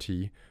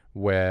reality,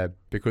 where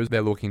because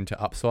they're looking to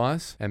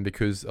upsize and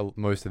because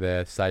most of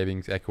their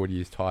savings equity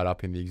is tied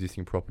up in the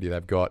existing property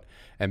they've got,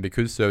 and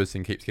because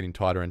servicing keeps getting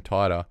tighter and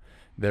tighter,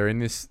 they're in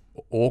this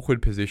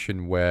awkward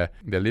position where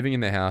they're living in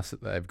the house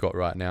that they've got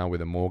right now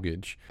with a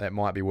mortgage that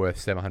might be worth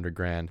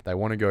 $700,000. They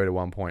want to go to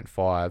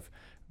 1.5,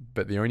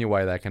 but the only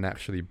way they can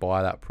actually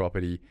buy that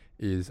property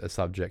is a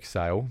subject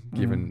sale,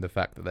 given the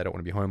fact that they don't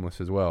want to be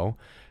homeless as well.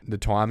 The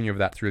timing of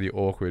that's really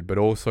awkward, but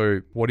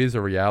also what is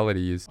a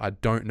reality is I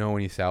don't know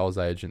any sales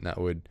agent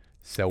that would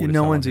sell to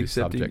someone who's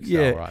subject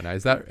sale right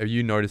now. Are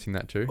you noticing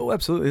that too? Oh,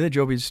 absolutely. Their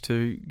job is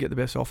to get the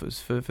best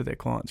offers for their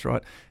clients,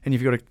 right? And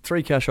you've got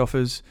 3 cash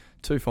offers,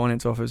 2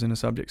 finance offers, and a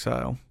subject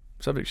sale.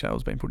 Subject sale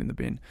has been put in the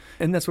bin.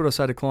 And that's what I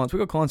say to clients. We've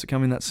got clients that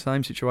come in that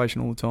same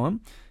situation all the time,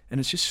 and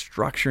it's just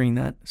structuring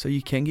that so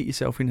you can get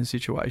yourself in a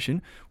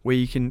situation where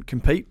you can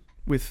compete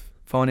with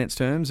finance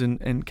terms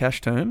and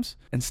cash terms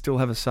and still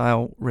have a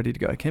sale ready to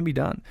go. It can be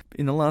done.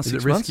 In the last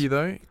 6 months... Is it risky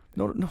though?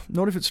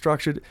 Not if it's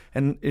structured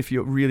and if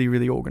you're really,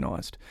 really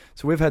organised.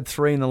 So we've had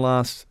 3 in the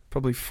last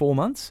probably 4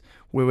 months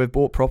where we've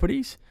bought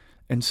properties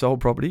and sold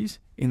properties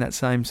in that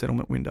same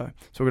settlement window.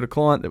 So we've got a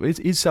client that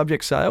is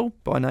subject sale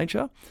by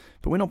nature,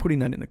 but we're not putting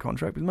that in the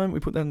contract. But the moment we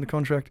put that in the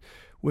contract,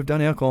 we've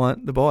done our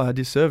client, the buyer, a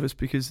disservice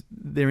because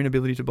their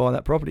inability to buy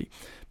that property.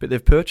 But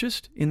they've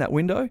purchased in that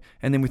window,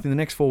 and then within the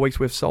next 4 weeks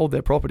we've sold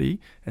their property,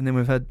 and then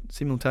we've had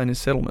simultaneous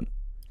settlement.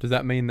 Does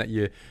that mean that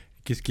you're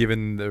just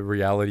given the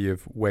reality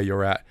of where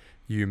you're at,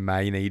 you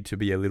may need to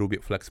be a little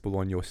bit flexible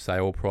on your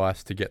sale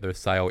price to get the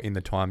sale in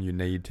the time you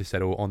need to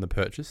settle on the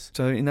purchase?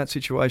 So in that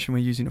situation, we're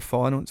using a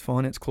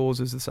finance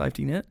clause as the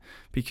safety net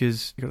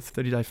because you've got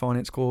a 30-day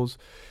finance clause.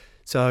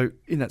 So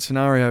in that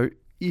scenario,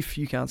 if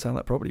you can't sell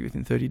that property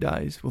within 30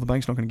 days, well, the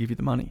bank's not going to give you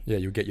the money. Yeah,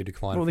 you'll get your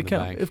decline from the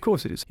bank. Of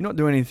course it is. You're not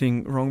doing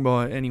anything wrong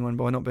by anyone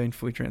by not being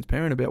fully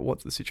transparent about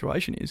what the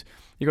situation is.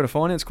 You've got a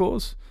finance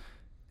clause.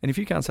 And if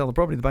you can't sell the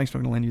property, the bank's not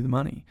going to lend you the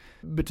money.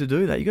 But to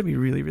do that, you've got to be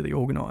really, really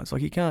organised.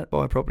 Like you can't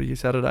buy a property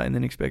Saturday and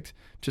then expect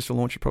just to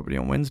launch your property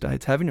on Wednesday.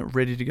 It's having it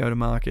ready to go to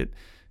market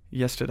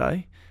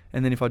yesterday.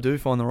 And then if I do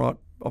find the right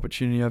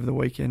opportunity over the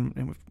weekend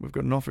and we've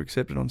got an offer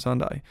accepted on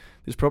Sunday,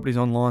 this property's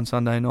online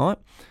Sunday night.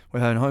 We're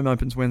having home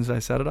opens Wednesday,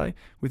 Saturday.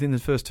 Within the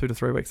first 2 to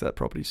 3 weeks, that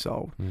property's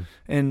sold.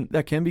 And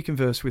that can be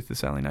conversed with the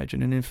selling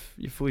agent. And if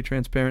you're fully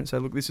transparent, say,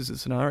 look, this is a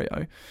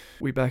scenario.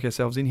 We back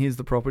ourselves in. Here's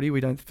the property.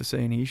 We don't foresee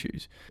any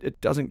issues. It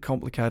doesn't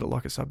complicate it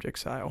like a subject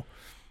sale.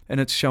 And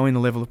it's showing the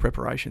level of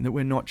preparation that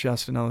we're not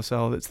just another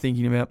seller that's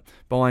thinking about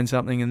buying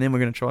something and then we're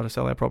going to try to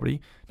sell our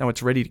property. No,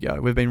 it's ready to go.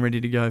 We've been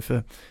ready to go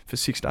for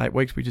 6 to 8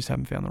 weeks. We just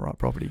haven't found the right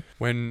property.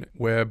 When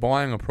we're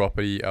buying a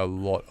property, a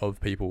lot of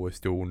people are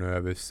still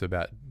nervous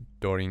about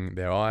dotting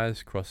their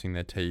I's, crossing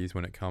their T's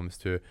when it comes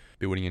to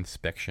building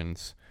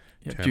inspections,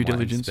 due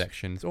diligence.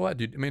 Inspections. All that.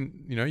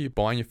 You're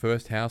buying your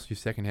first house, your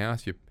second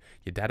house, your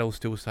dad will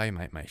still say,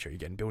 mate, make sure you're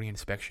getting building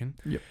inspection.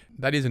 Yep.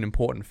 That is an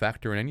important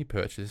factor in any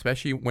purchase,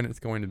 especially when it's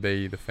going to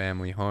be the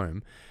family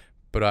home.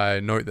 But I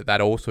note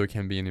that also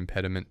can be an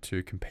impediment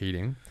to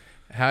competing.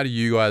 How do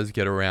you guys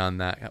get around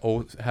that?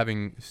 Or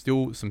having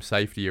still some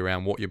safety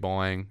around what you're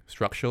buying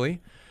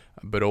structurally,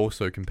 but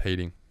also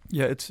competing?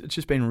 Yeah, it's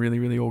just been really,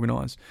 really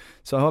organised.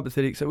 So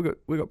hypothetically, so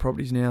we've got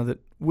properties now that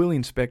will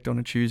inspect on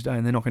a Tuesday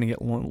and they're not going to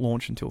get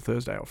launched until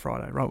Thursday or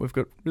Friday, right? We've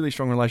got really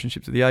strong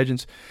relationships with the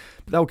agents,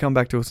 but they'll come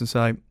back to us and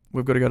say,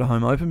 we've got to go to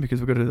home open because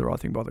we've got to do the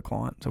right thing by the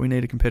client. So we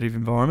need a competitive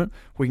environment.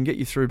 We can get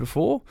you through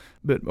before,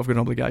 but I've got an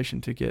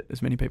obligation to get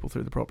as many people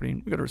through the property,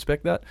 and we've got to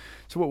respect that.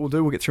 So what we'll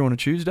do, we'll get through on a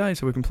Tuesday,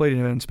 so we're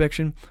completing our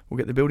inspection. We'll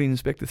get the building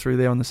inspector through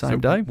there on the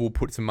same day. We'll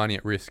put some money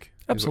at risk.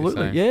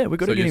 Absolutely, yeah. We've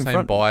got to get in front. So you're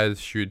saying buyers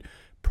should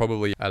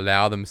probably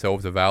avail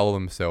themselves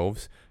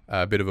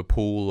a bit of a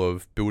pool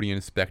of building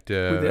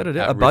inspector without a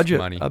doubt,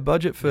 a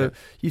budget for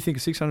you think a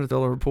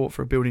 $600 report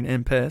for a building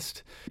and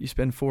pest, you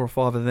spend 4 or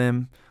 5 of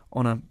them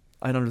on a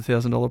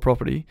 $800,000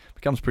 property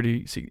becomes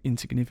pretty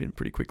insignificant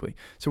pretty quickly.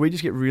 So we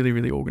just get really,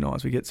 really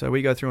organised. We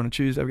go through on a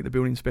Tuesday, we get the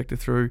building inspector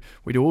through,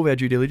 we do all of our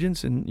due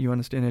diligence, and you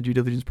understand our due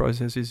diligence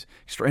process is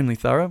extremely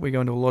thorough. We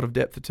go into a lot of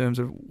depth in terms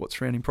of what's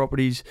surrounding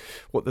properties,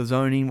 what the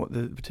zoning, what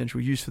the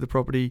potential use for the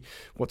property,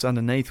 what's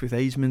underneath with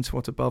easements,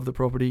 what's above the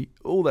property,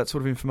 all that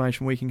sort of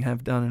information we can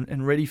have done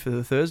and ready for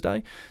the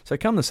Thursday. So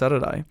come the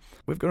Saturday,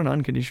 we've got an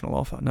unconditional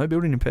offer. No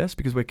building and pest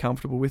because we're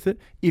comfortable with it.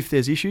 If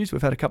there's issues,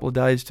 we've had a couple of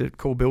days to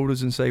call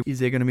builders and say, is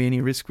there going to be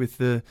any risk with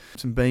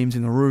some beams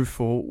in the roof,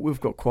 or we've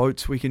got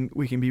quotes, we can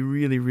be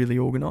really, really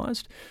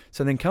organised.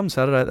 So then come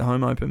Saturday at the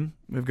home open,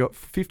 we've got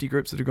 50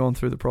 groups that have gone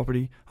through the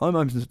property. Home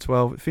opens at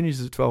 12, it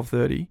finishes at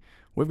 12:30.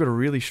 We've got a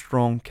really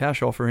strong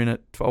cash offer in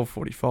at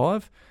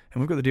 12:45, and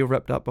we've got the deal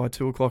wrapped up by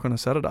 2 o'clock on a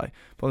Saturday.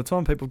 By the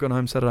time people got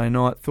home Saturday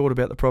night, thought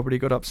about the property,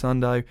 got up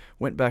Sunday,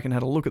 went back and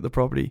had a look at the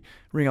property,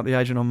 ring up the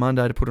agent on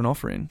Monday to put an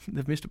offer in,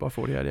 they've missed it by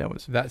 48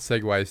 hours. That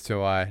segues to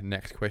our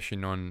next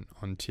question on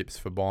tips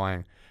for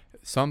buying.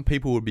 Some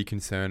people would be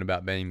concerned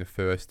about being the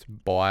first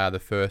buyer, the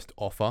first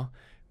offer,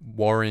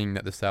 worrying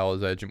that the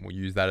sales agent will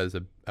use that as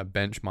a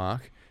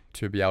benchmark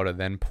to be able to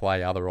then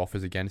play other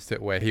offers against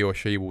it, where he or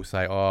she will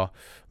say, oh,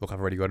 look, I've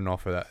already got an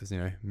offer that is,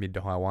 mid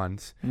to high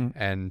ones.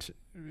 And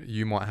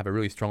you might have a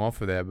really strong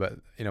offer there, but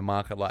in a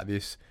market like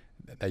this,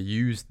 they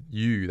use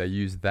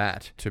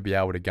that to be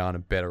able to garner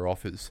better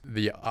offers.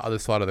 The other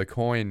side of the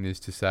coin is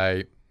to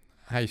say,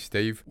 hey,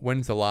 Steve,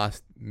 when's the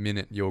last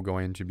minute you're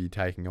going to be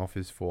taking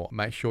offers for?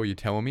 Make sure you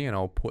tell me, and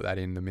I'll put that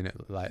in the minute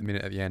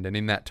at the end. And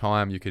in that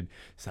time, you could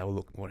say, well,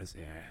 look,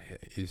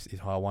 is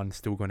high one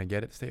still going to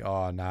get it, Steve?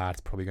 Oh, nah,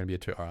 it's probably going to be a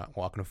 2. All right,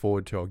 well, I can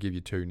afford 2. I'll give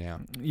you 2 now.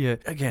 Yeah,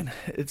 again,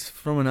 it's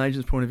from an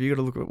agent's point of view, you've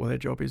got to look at what their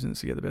job is, and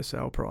it's to get the best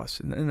sale price.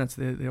 And that's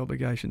their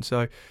obligation.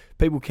 So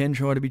people can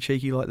try to be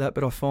cheeky like that,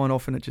 but I find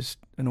often it just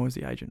annoys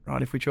the agent,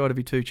 right? If we try to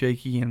be too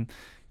cheeky and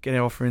get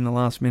our offer in the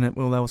last minute,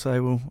 well, they'll say,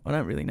 well, I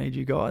don't really need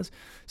you guys.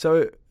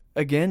 So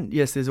again,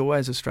 yes, there's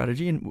always a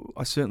strategy, and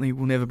I certainly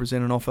will never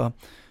present an offer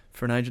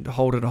for an agent to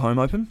hold at a home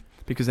open,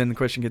 because then the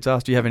question gets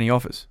asked, do you have any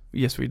offers?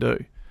 Yes, we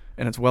do.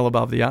 And it's well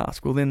above the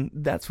ask. Well, then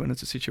that's when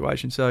it's a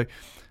situation. So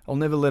I'll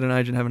never let an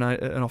agent have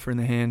an offer in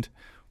their hand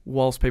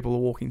whilst people are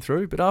walking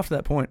through. But after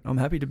that point, I'm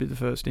happy to be the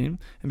first in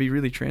and be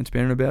really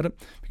transparent about it,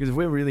 because if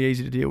we're really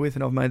easy to deal with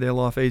and I've made their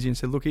life easy and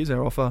said, look, here's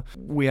our offer,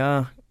 we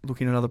are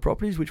looking at other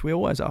properties, which we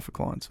always are for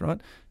clients, right?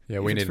 Yeah,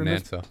 we need an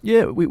answer.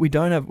 Yeah, we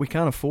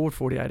can't afford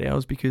 48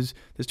 hours because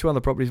there's 2 other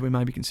properties we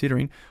may be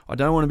considering. I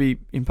don't want to be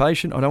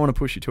impatient. I don't want to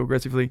push you too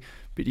aggressively,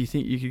 but do you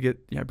think you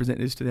could present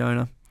this to the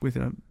owner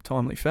within a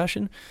timely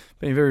fashion,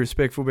 being very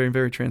respectful, being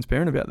very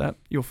transparent about that?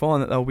 You'll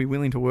find that they'll be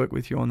willing to work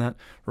with you on that,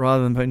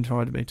 rather than being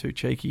trying to be too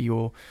cheeky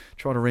or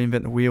try to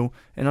reinvent the wheel.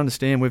 And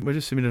understand, we've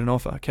just submitted an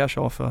offer, a cash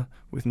offer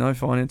with no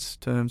finance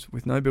terms,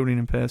 with no building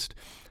and pest,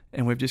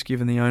 and we've just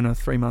given the owner a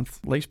 3-month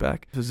lease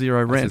back for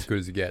 0 rent. That's as good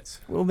as it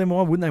gets. Well, then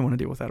why wouldn't they want to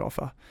deal with that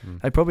offer?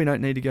 They probably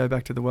don't need to go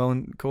back to the well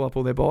and call up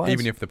all their buyers.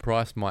 Even if the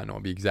price might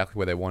not be exactly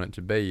where they want it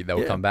to be,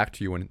 they'll come back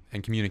to you and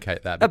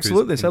communicate that.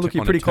 Absolutely. So look,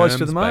 you're pretty close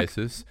to the mark.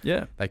 Basis,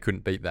 yeah, they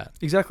couldn't beat that.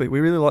 Exactly. We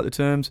really like the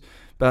terms,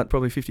 but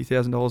probably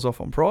 $50,000 off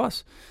on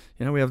price.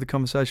 We have the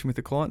conversation with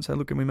the client and say,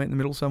 look, can we meet in the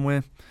middle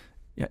somewhere?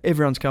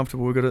 Everyone's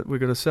comfortable. We've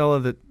got a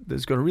seller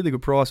that's got a really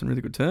good price and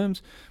really good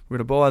terms. We've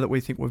got a buyer that we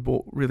think we've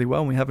bought really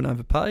well and we haven't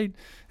overpaid.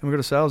 And we've got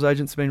a sales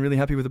agent that's been really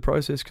happy with the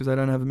process because they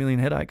don't have a million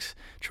headaches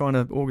trying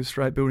to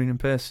orchestrate building and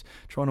pests,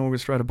 trying to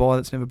orchestrate a buyer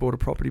that's never bought a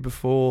property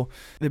before.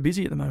 They're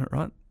busy at the moment,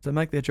 right? So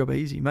make their job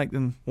easy, make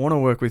them want to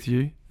work with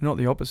you, not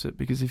the opposite.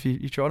 Because if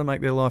you try to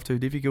make their life too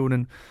difficult,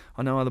 and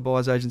I know other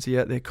buyers agency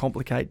out there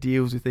complicate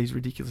deals with these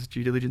ridiculous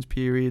due diligence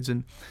periods,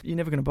 and you're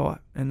never going to buy it.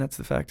 And that's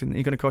the fact. And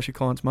you're going to cost your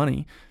clients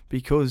money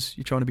because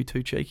you're trying to be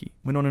too cheeky.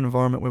 We're not in an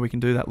environment where we can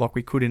do that like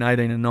we could in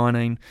 18 and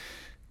 19.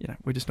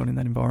 We're just not in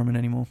that environment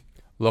anymore.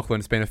 Lachlan,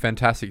 it's been a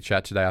fantastic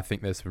chat today. I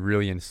think there's some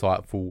really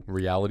insightful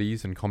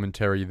realities and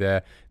commentary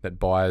there that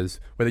buyers,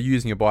 whether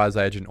using a buyer's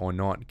agent or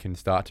not, can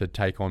start to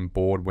take on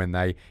board when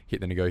they hit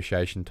the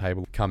negotiation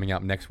table coming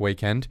up next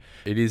weekend.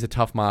 It is a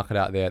tough market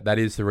out there. That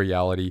is the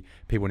reality.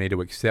 People need to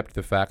accept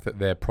the fact that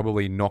they're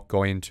probably not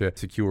going to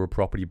secure a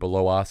property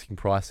below asking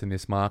price in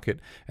this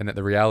market, and that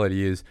the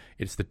reality is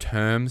it's the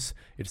terms,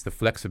 it's the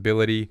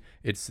flexibility,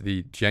 it's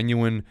the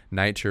genuine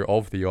nature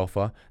of the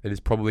offer that is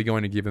probably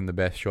going to give them the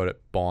best shot at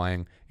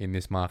buying in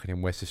this market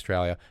in West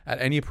Australia at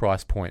any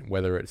price point,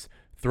 whether it's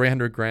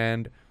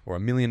 $300,000 or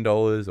 $1 million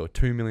or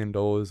 $2 million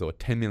or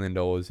 $10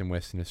 million in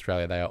Western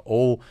Australia. They are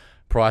all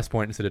price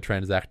points that are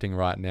transacting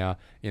right now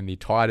in the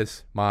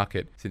tightest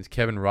market since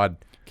Kevin Rudd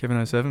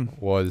 07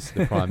 was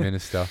the Prime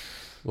Minister.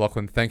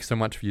 Lachlan, thanks so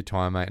much for your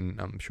time, mate, and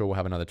I'm sure we'll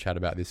have another chat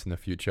about this in the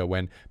future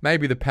when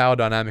maybe the power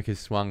dynamic has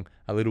swung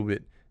a little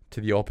bit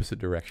to the opposite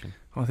direction.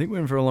 I think we're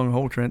in for a long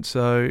haul, Trent,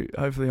 so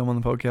hopefully I'm on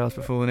the podcast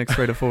before the next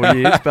 3 to 4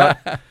 years,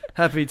 but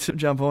happy to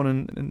jump on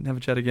and have a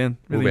chat again.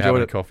 Really we'll be having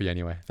enjoyed it. Coffee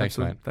anyway. Thanks,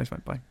 Absolutely. mate. Thanks,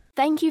 mate. Bye.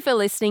 Thank you for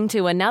listening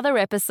to another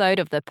episode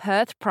of the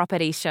Perth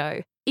Property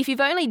Show. If you've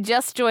only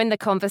just joined the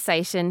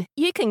conversation,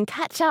 you can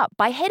catch up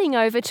by heading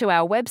over to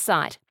our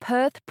website,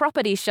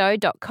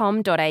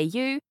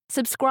 perthpropertyshow.com.au,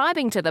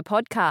 subscribing to the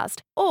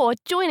podcast, or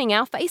joining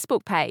our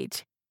Facebook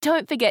page.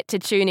 Don't forget to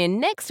tune in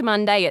next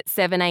Monday at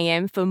 7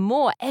 a.m. for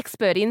more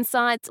expert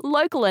insights,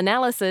 local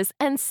analysis,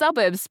 and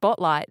suburb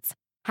spotlights.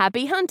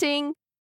 Happy hunting!